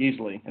fairly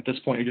easily. At this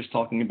point, you're just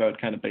talking about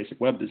kind of basic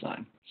web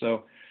design.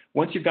 So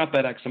once you've got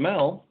that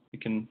XML, you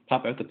can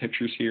pop out the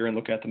pictures here and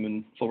look at them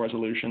in full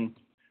resolution.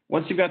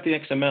 Once you've got the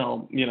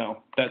XML, you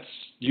know,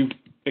 you've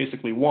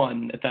basically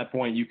won. At that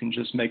point, you can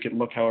just make it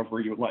look however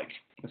you would like.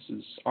 This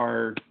is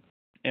our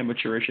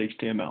amateurish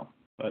HTML,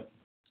 but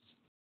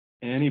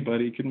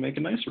anybody can make a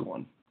nicer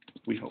one,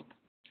 we hope.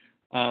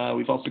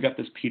 We've also got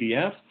this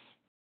PDF,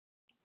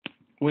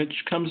 which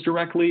comes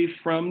directly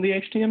from the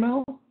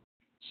HTML.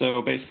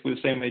 So basically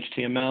the same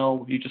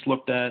HTML you just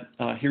looked at,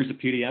 here's a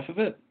PDF of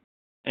it.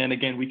 And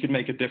again, we could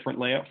make a different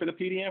layout for the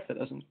PDF that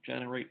doesn't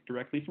generate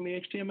directly from the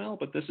HTML,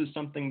 but this is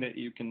something that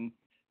you can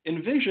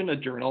envision a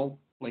journal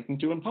linking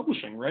to and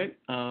publishing, right?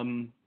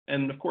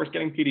 And of course,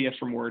 getting PDFs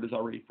from Word is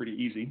already pretty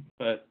easy,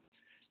 but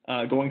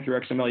going through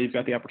XML, you've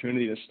got the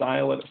opportunity to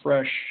style it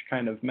fresh,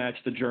 kind of match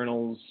the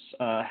journal's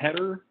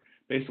header.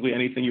 Basically,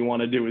 anything you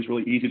want to do is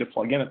really easy to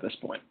plug in at this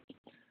point.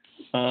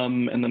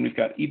 And then we've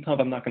got ePub.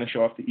 I'm not going to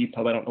show off the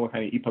ePub. I don't know what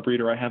kind of ePub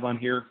reader I have on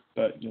here,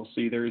 but you'll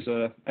see there's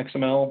a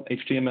XML,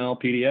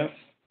 HTML, PDF.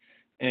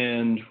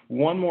 And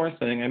one more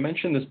thing, I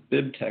mentioned this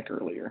BibTeX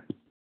earlier.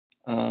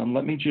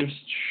 Let me just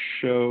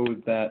show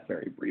that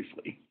very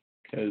briefly,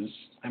 because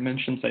I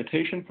mentioned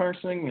citation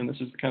parsing, and this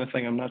is the kind of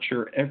thing I'm not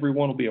sure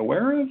everyone will be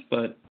aware of,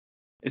 but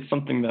it's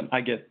something that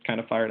I get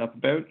kind of fired up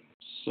about.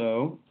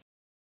 So,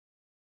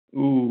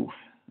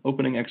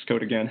 opening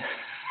Xcode again.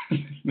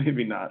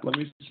 Maybe not. Let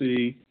me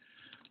see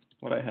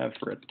what I have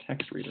for a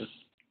text reader.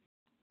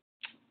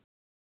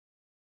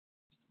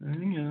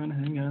 Hang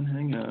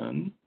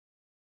on.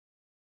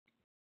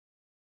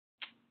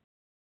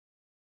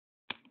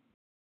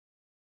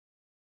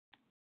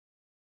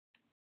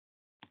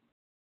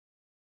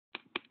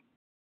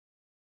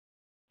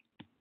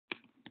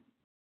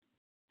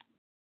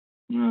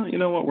 Well, you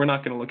know what? We're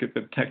not going to look at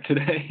BibTeX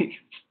today,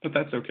 but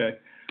that's okay.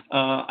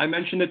 I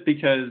mentioned it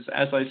because,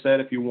 as I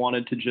said, if you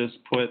wanted to just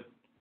put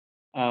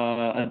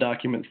a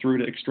document through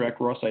to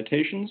extract raw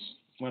citations,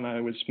 when I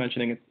was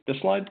mentioning this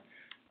slide,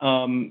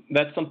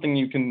 that's something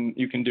you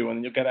can do,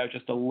 and you'll get out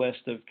just a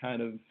list of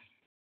kind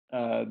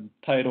of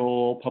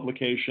title,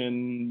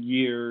 publication,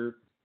 year,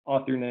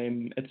 author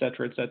name, et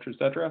cetera,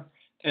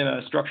 in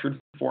a structured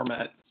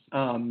format.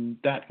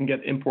 That can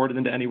get imported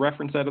into any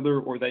reference editor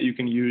or that you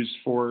can use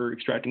for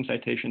extracting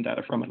citation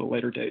data from at a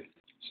later date.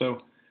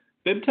 So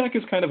BibTeX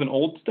is kind of an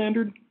old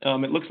standard.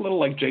 It looks a little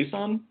like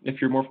JSON if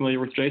you're more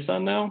familiar with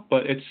JSON now,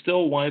 but it's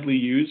still widely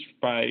used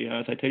by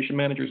citation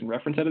managers and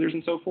reference editors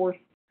and so forth.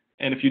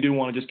 And if you do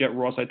want to just get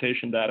raw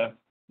citation data,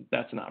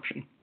 that's an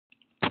option.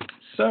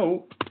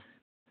 So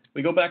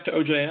we go back to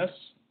OJS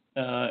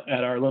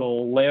at our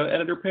little layout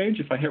editor page.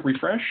 If I hit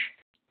refresh,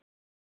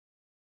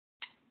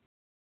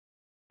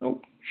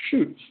 oh,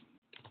 shoot.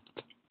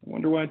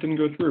 wonder why it didn't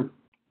go through.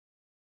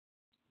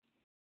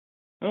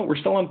 Oh, we're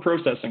still on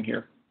processing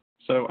here.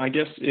 So I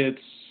guess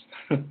it's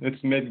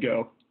it's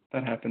mid-go.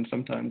 That happens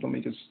sometimes. Let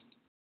me just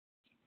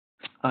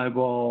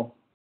eyeball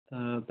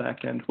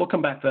back end. We'll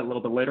come back to that a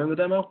little bit later in the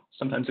demo.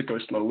 Sometimes it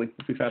goes slowly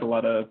if we've had a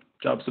lot of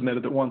jobs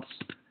submitted at once.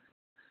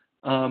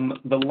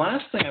 The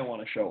last thing I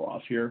want to show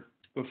off here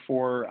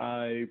before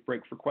I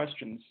break for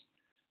questions,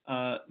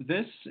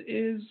 this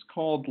is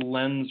called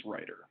Lens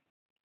Writer.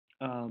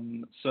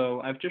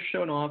 So I've just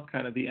shown off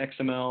kind of the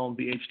XML,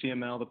 the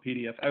HTML, the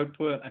PDF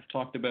output. I've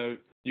talked about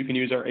you can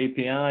use our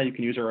API, you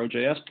can use our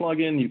OJS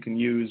plugin, you can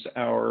use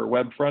our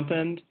web front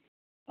end,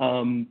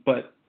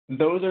 but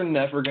those are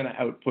never going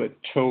to output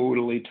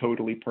totally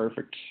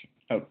perfect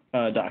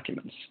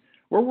documents.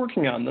 We're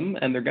working on them,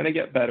 and they're going to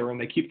get better, and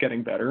they keep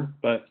getting better,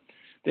 but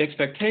the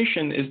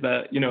expectation is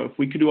that, if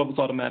we could do all this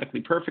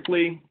automatically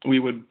perfectly, we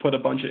would put a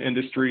bunch of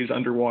industries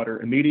underwater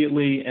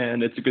immediately,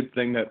 and it's a good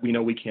thing that we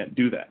know we can't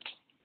do that.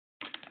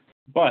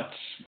 But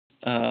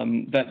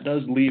that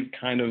does leave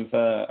kind of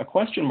a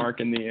question mark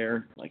in the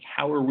air, like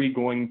how are we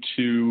going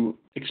to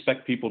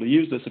expect people to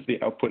use this if the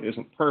output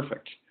isn't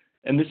perfect?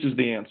 And this is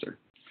the answer.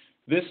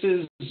 This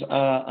is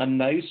a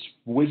nice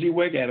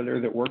WYSIWYG editor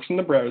that works in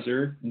the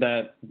browser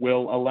that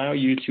will allow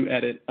you to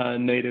edit a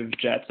native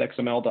JATS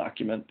XML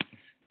document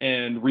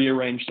and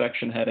rearrange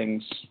section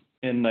headings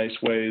in nice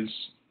ways,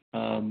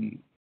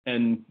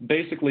 and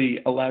basically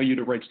allow you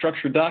to write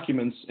structured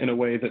documents in a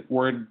way that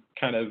Word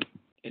kind of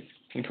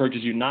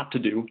encourages you not to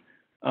do,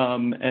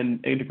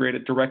 and integrate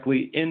it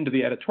directly into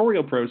the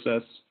editorial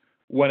process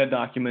when a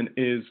document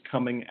is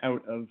coming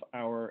out of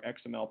our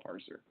XML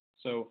parser.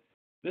 So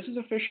this is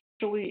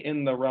officially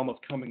in the realm of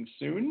coming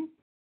soon.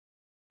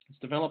 It's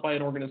developed by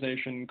an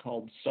organization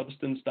called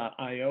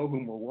Substance.io,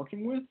 whom we're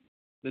working with.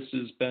 This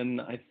has been,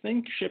 I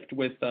think, shipped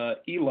with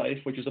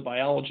eLife, which is a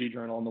biology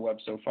journal on the web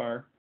so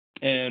far.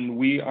 And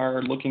we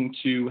are looking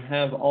to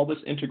have all this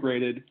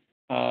integrated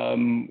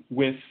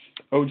with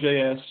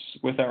OJS,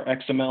 with our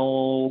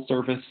XML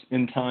service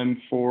in time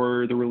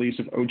for the release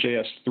of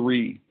OJS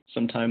 3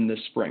 sometime this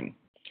spring.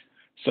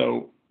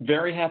 So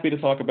very happy to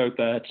talk about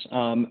that.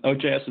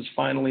 OJS is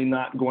finally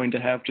not going to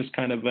have just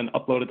kind of an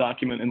upload a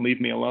document and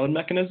leave me alone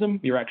mechanism.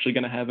 You're actually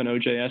going to have an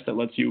OJS that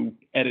lets you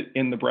edit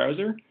in the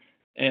browser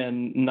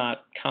and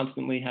not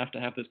constantly have to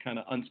have this kind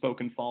of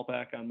unspoken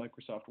fallback on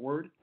Microsoft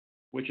Word,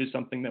 which is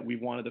something that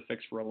we've wanted to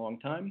fix for a long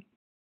time.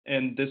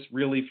 And this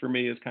really, for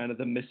me, is kind of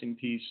the missing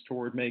piece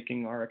toward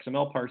making our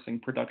XML parsing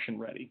production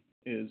ready,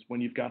 is when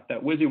you've got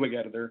that WYSIWYG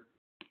editor,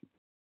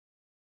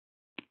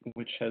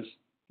 which has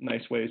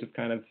nice ways of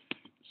kind of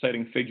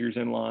citing figures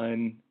in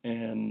line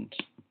and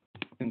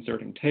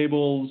inserting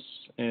tables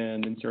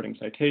and inserting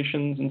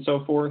citations and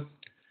so forth.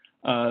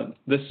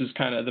 This is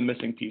kind of the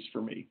missing piece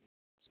for me.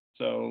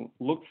 So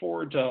look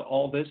forward to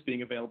all this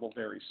being available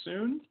very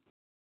soon.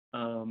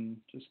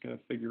 Just going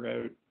to figure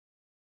out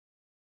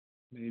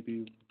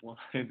maybe why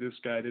this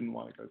guy didn't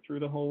want to go through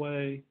the whole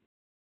way.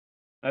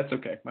 That's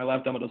okay. My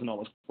lab demo doesn't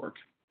always work.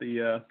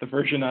 The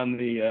version on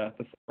the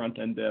front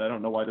end did. I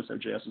don't know why this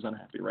OJS is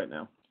unhappy right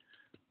now.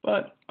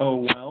 But, oh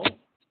well.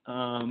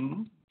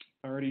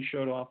 I already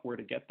showed off where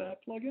to get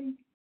that plugin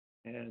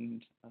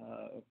and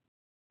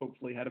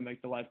hopefully how to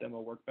make the live demo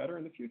work better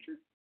in the future.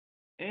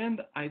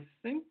 And I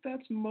think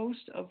that's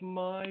most of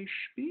my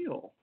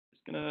spiel.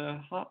 Just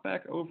gonna hop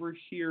back over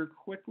here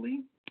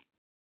quickly,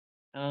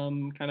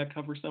 kind of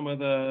cover some of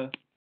the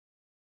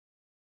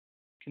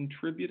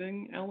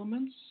contributing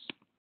elements.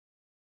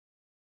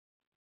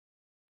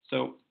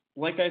 So,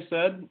 like I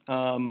said,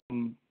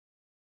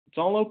 it's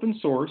all open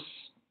source.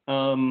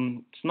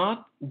 It's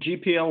not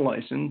GPL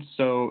licensed,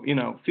 so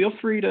feel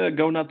free to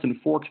go nuts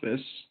and fork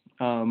this.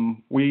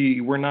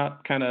 We're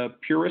not kind of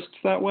purists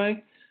that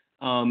way.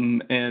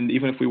 And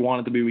even if we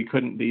wanted to be, we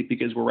couldn't be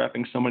because we're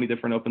wrapping so many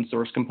different open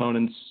source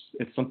components.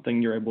 It's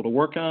something you're able to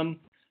work on.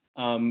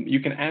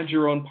 You can add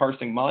your own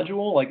parsing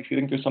module. Like if you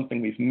think there's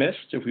something we've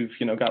missed, if we've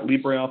got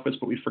LibreOffice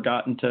but we've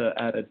forgotten to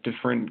add a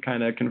different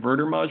kind of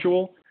converter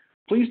module,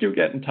 please do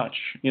get in touch.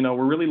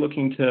 We're really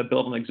looking to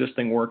build on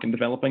existing work and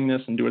developing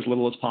this and do as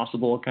little as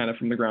possible kind of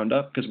from the ground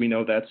up because we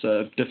know that's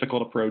a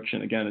difficult approach.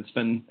 And again, it's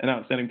been an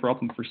outstanding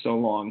problem for so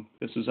long.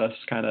 This is us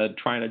kind of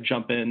trying to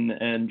jump in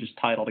and just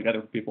tie it all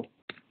together for people.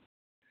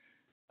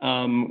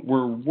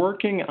 We're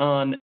working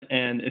on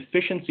an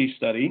efficiency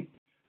study,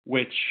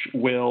 which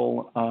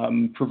will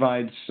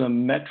provide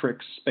some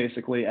metrics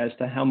basically as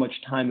to how much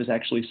time is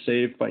actually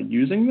saved by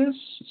using this.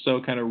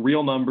 So kind of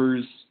real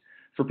numbers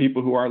for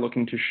people who are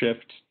looking to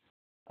shift.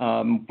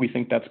 We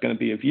think that's going to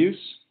be of use.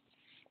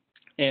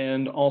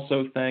 And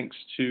also thanks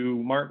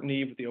to Mark and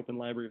Eve at the Open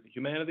Library of the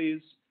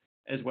Humanities,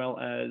 as well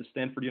as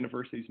Stanford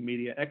University's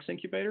Media X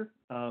Incubator.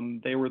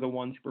 They were the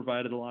ones who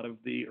provided a lot of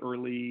the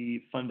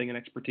early funding and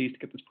expertise to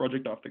get this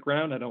project off the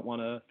ground. I don't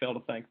want to fail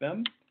to thank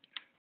them.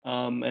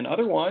 And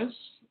otherwise,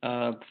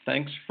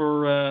 thanks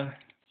for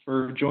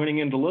joining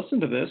in to listen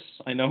to this.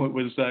 I know it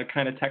was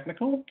kind of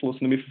technical to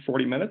listen to me for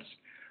 40 minutes,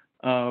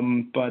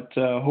 but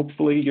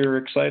hopefully you're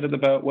excited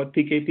about what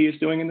PKP is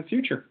doing in the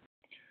future.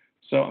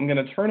 So I'm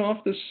going to turn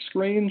off the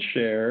screen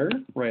share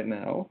right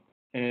now,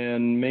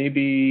 and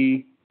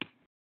maybe,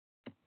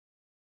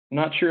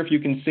 not sure if you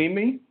can see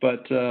me,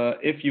 but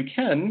if you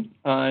can,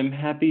 I'm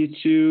happy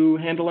to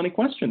handle any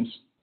questions.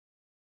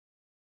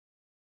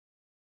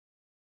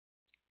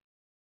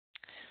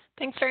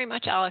 Thanks very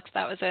much, Alex.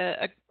 That was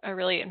a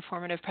really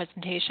informative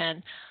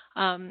presentation.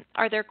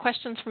 Are there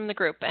questions from the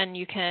group? And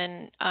you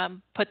can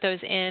put those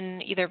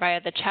in either via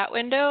the chat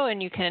window,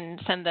 and you can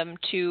send them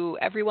to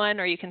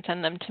everyone, or you can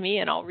send them to me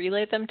and I'll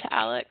relay them to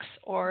Alex,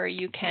 or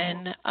you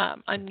can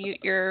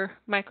unmute your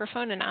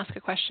microphone and ask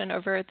a question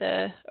over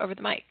the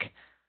mic.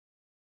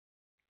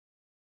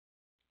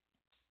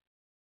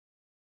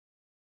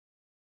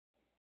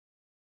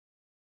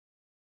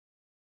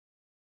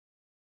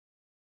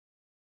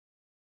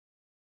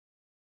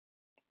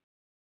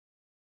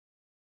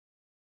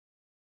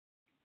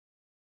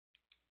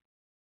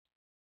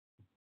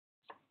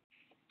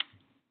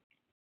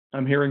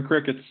 I'm hearing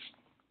crickets.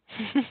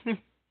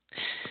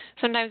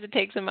 Sometimes it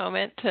takes a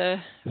moment for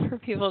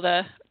people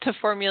to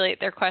formulate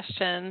their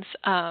questions.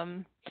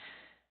 In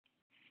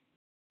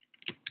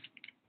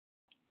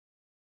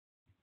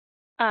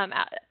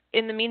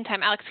the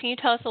meantime, Alex, can you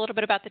tell us a little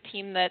bit about the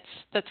team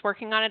that's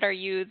working on it? Are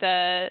you so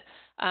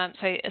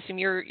I assume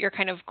you're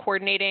kind of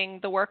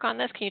coordinating the work on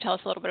this. Can you tell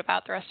us a little bit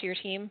about the rest of your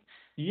team?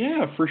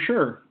 Yeah, for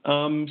sure.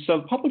 So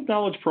the Public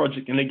Knowledge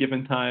Project in a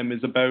given time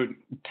is about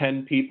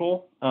 10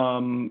 people,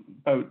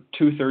 about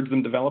 2/3 of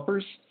them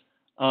developers.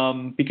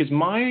 Because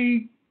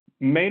my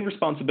main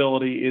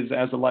responsibility is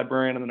as a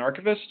librarian and an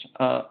archivist.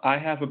 I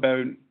have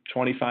about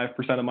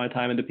 25% of my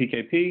time into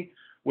PKP,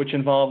 which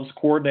involves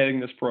coordinating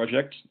this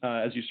project,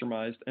 as you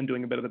surmised, and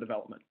doing a bit of the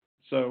development.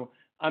 So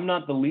I'm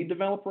not the lead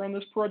developer on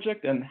this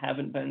project and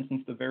haven't been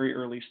since the very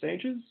early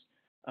stages.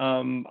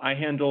 I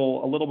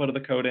handle a little bit of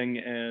the coding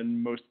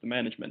and most of the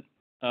management.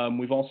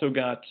 We've also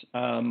got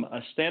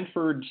a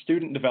Stanford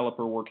student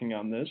developer working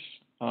on this,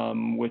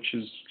 which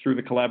is through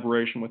the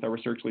collaboration with our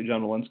research lead,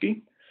 John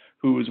Walensky,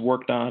 who has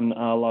worked on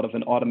a lot of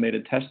an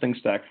automated testing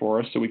stack for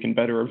us so we can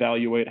better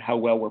evaluate how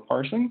well we're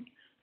parsing.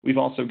 We've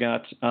also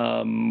got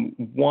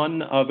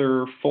one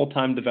other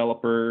full-time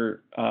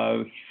developer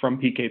from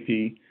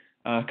PKP,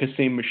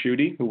 Kasim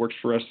Mashoudi, who works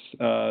for us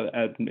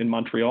in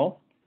Montreal,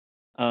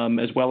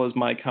 as well as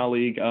my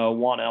colleague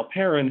Juan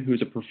Alperin,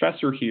 who's a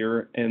professor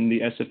here in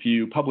the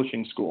SFU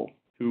Publishing School,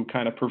 who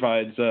kind of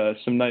provides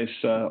some nice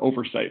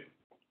oversight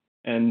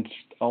and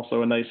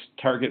also a nice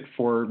target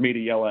for me to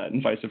yell at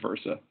and vice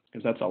versa,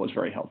 because that's always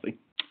very healthy.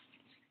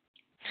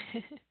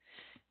 Yep.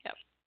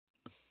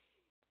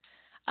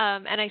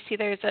 And I see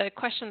there's a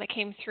question that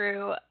came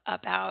through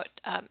about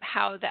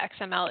how the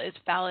XML is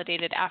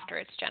validated after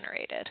it's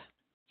generated.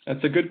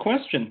 That's a good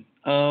question.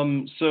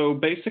 So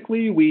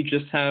basically, we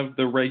just have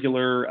the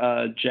regular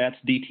JATS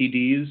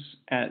DTDs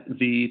at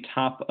the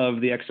top of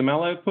the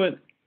XML output,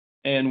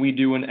 and we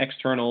do an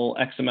external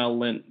XML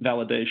lint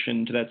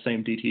validation to that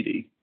same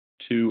DTD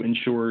to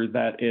ensure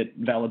that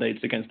it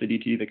validates against the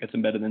DTD that gets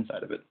embedded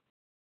inside of it.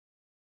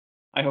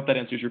 I hope that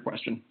answers your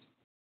question.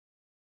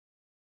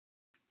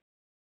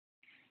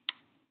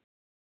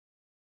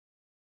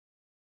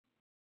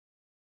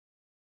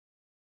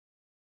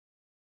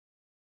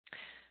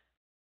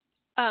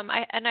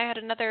 I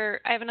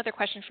have another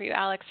question for you,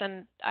 Alex,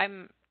 and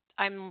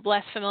I'm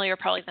less familiar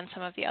probably than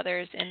some of the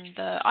others in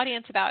the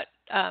audience about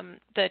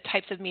the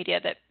types of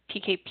media that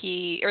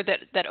PKP or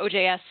that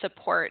OJS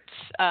supports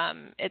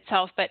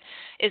itself. But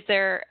is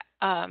there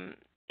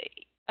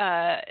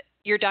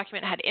your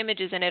document had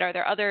images in it? Are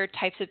there other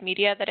types of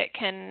media that it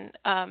can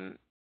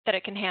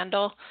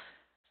handle?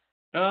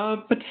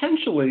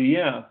 Potentially,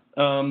 yeah.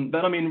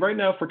 But I mean, right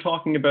now, if we're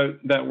talking about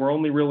that, we're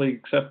only really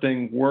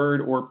accepting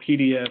Word or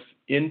PDF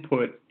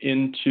input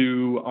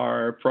into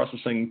our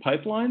processing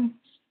pipeline.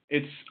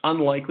 It's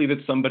unlikely that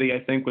somebody, I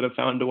think, would have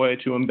found a way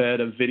to embed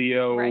a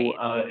video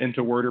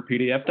into Word or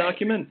PDF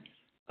document.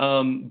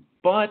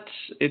 But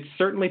it's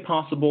certainly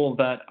possible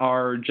that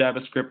our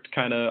JavaScript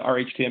our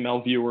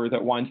HTML viewer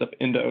that winds up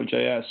into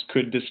OJS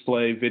could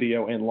display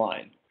video in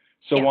line.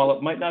 So while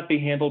it might not be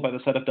handled by the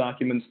set of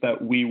documents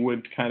that we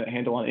would kind of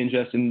handle on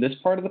ingest in this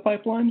part of the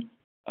pipeline,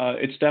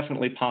 it's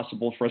definitely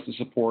possible for us to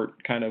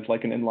support kind of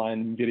like an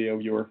inline video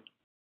viewer.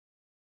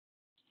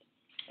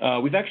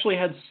 We've actually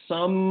had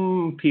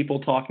some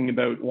people talking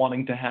about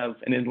wanting to have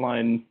an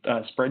inline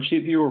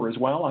spreadsheet viewer as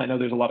well. I know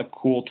there's a lot of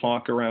cool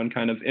talk around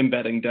kind of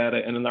embedding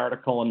data in an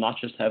article and not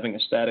just having a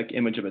static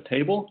image of a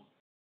table.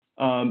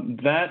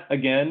 That,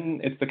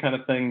 again, it's the kind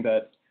of thing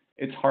that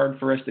it's hard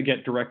for us to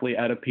get directly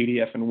out of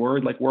PDF and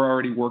Word. Like, we're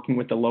already working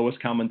with the lowest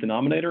common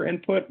denominator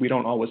input. We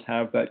don't always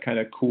have that kind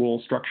of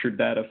cool structured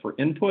data for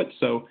input.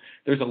 So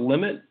there's a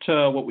limit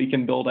to what we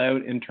can build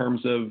out in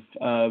terms of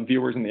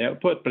viewers in the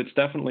output, but it's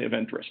definitely of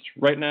interest.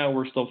 Right now,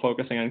 we're still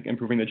focusing on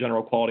improving the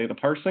general quality of the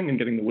parsing and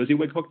getting the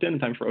WYSIWYG hooked in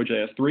time for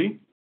OJS 3,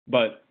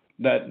 but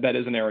that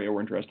is an area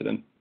we're interested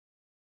in.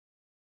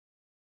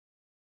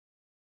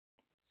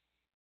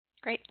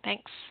 Great,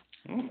 thanks.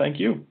 Well,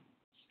 thank you.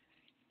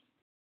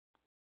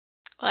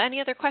 Well,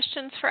 any other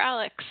questions for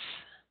Alex?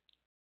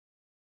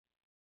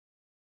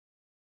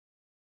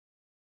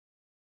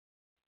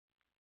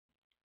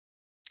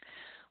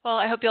 Well,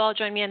 I hope you'll all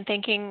join me in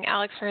thanking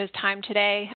Alex for his time today.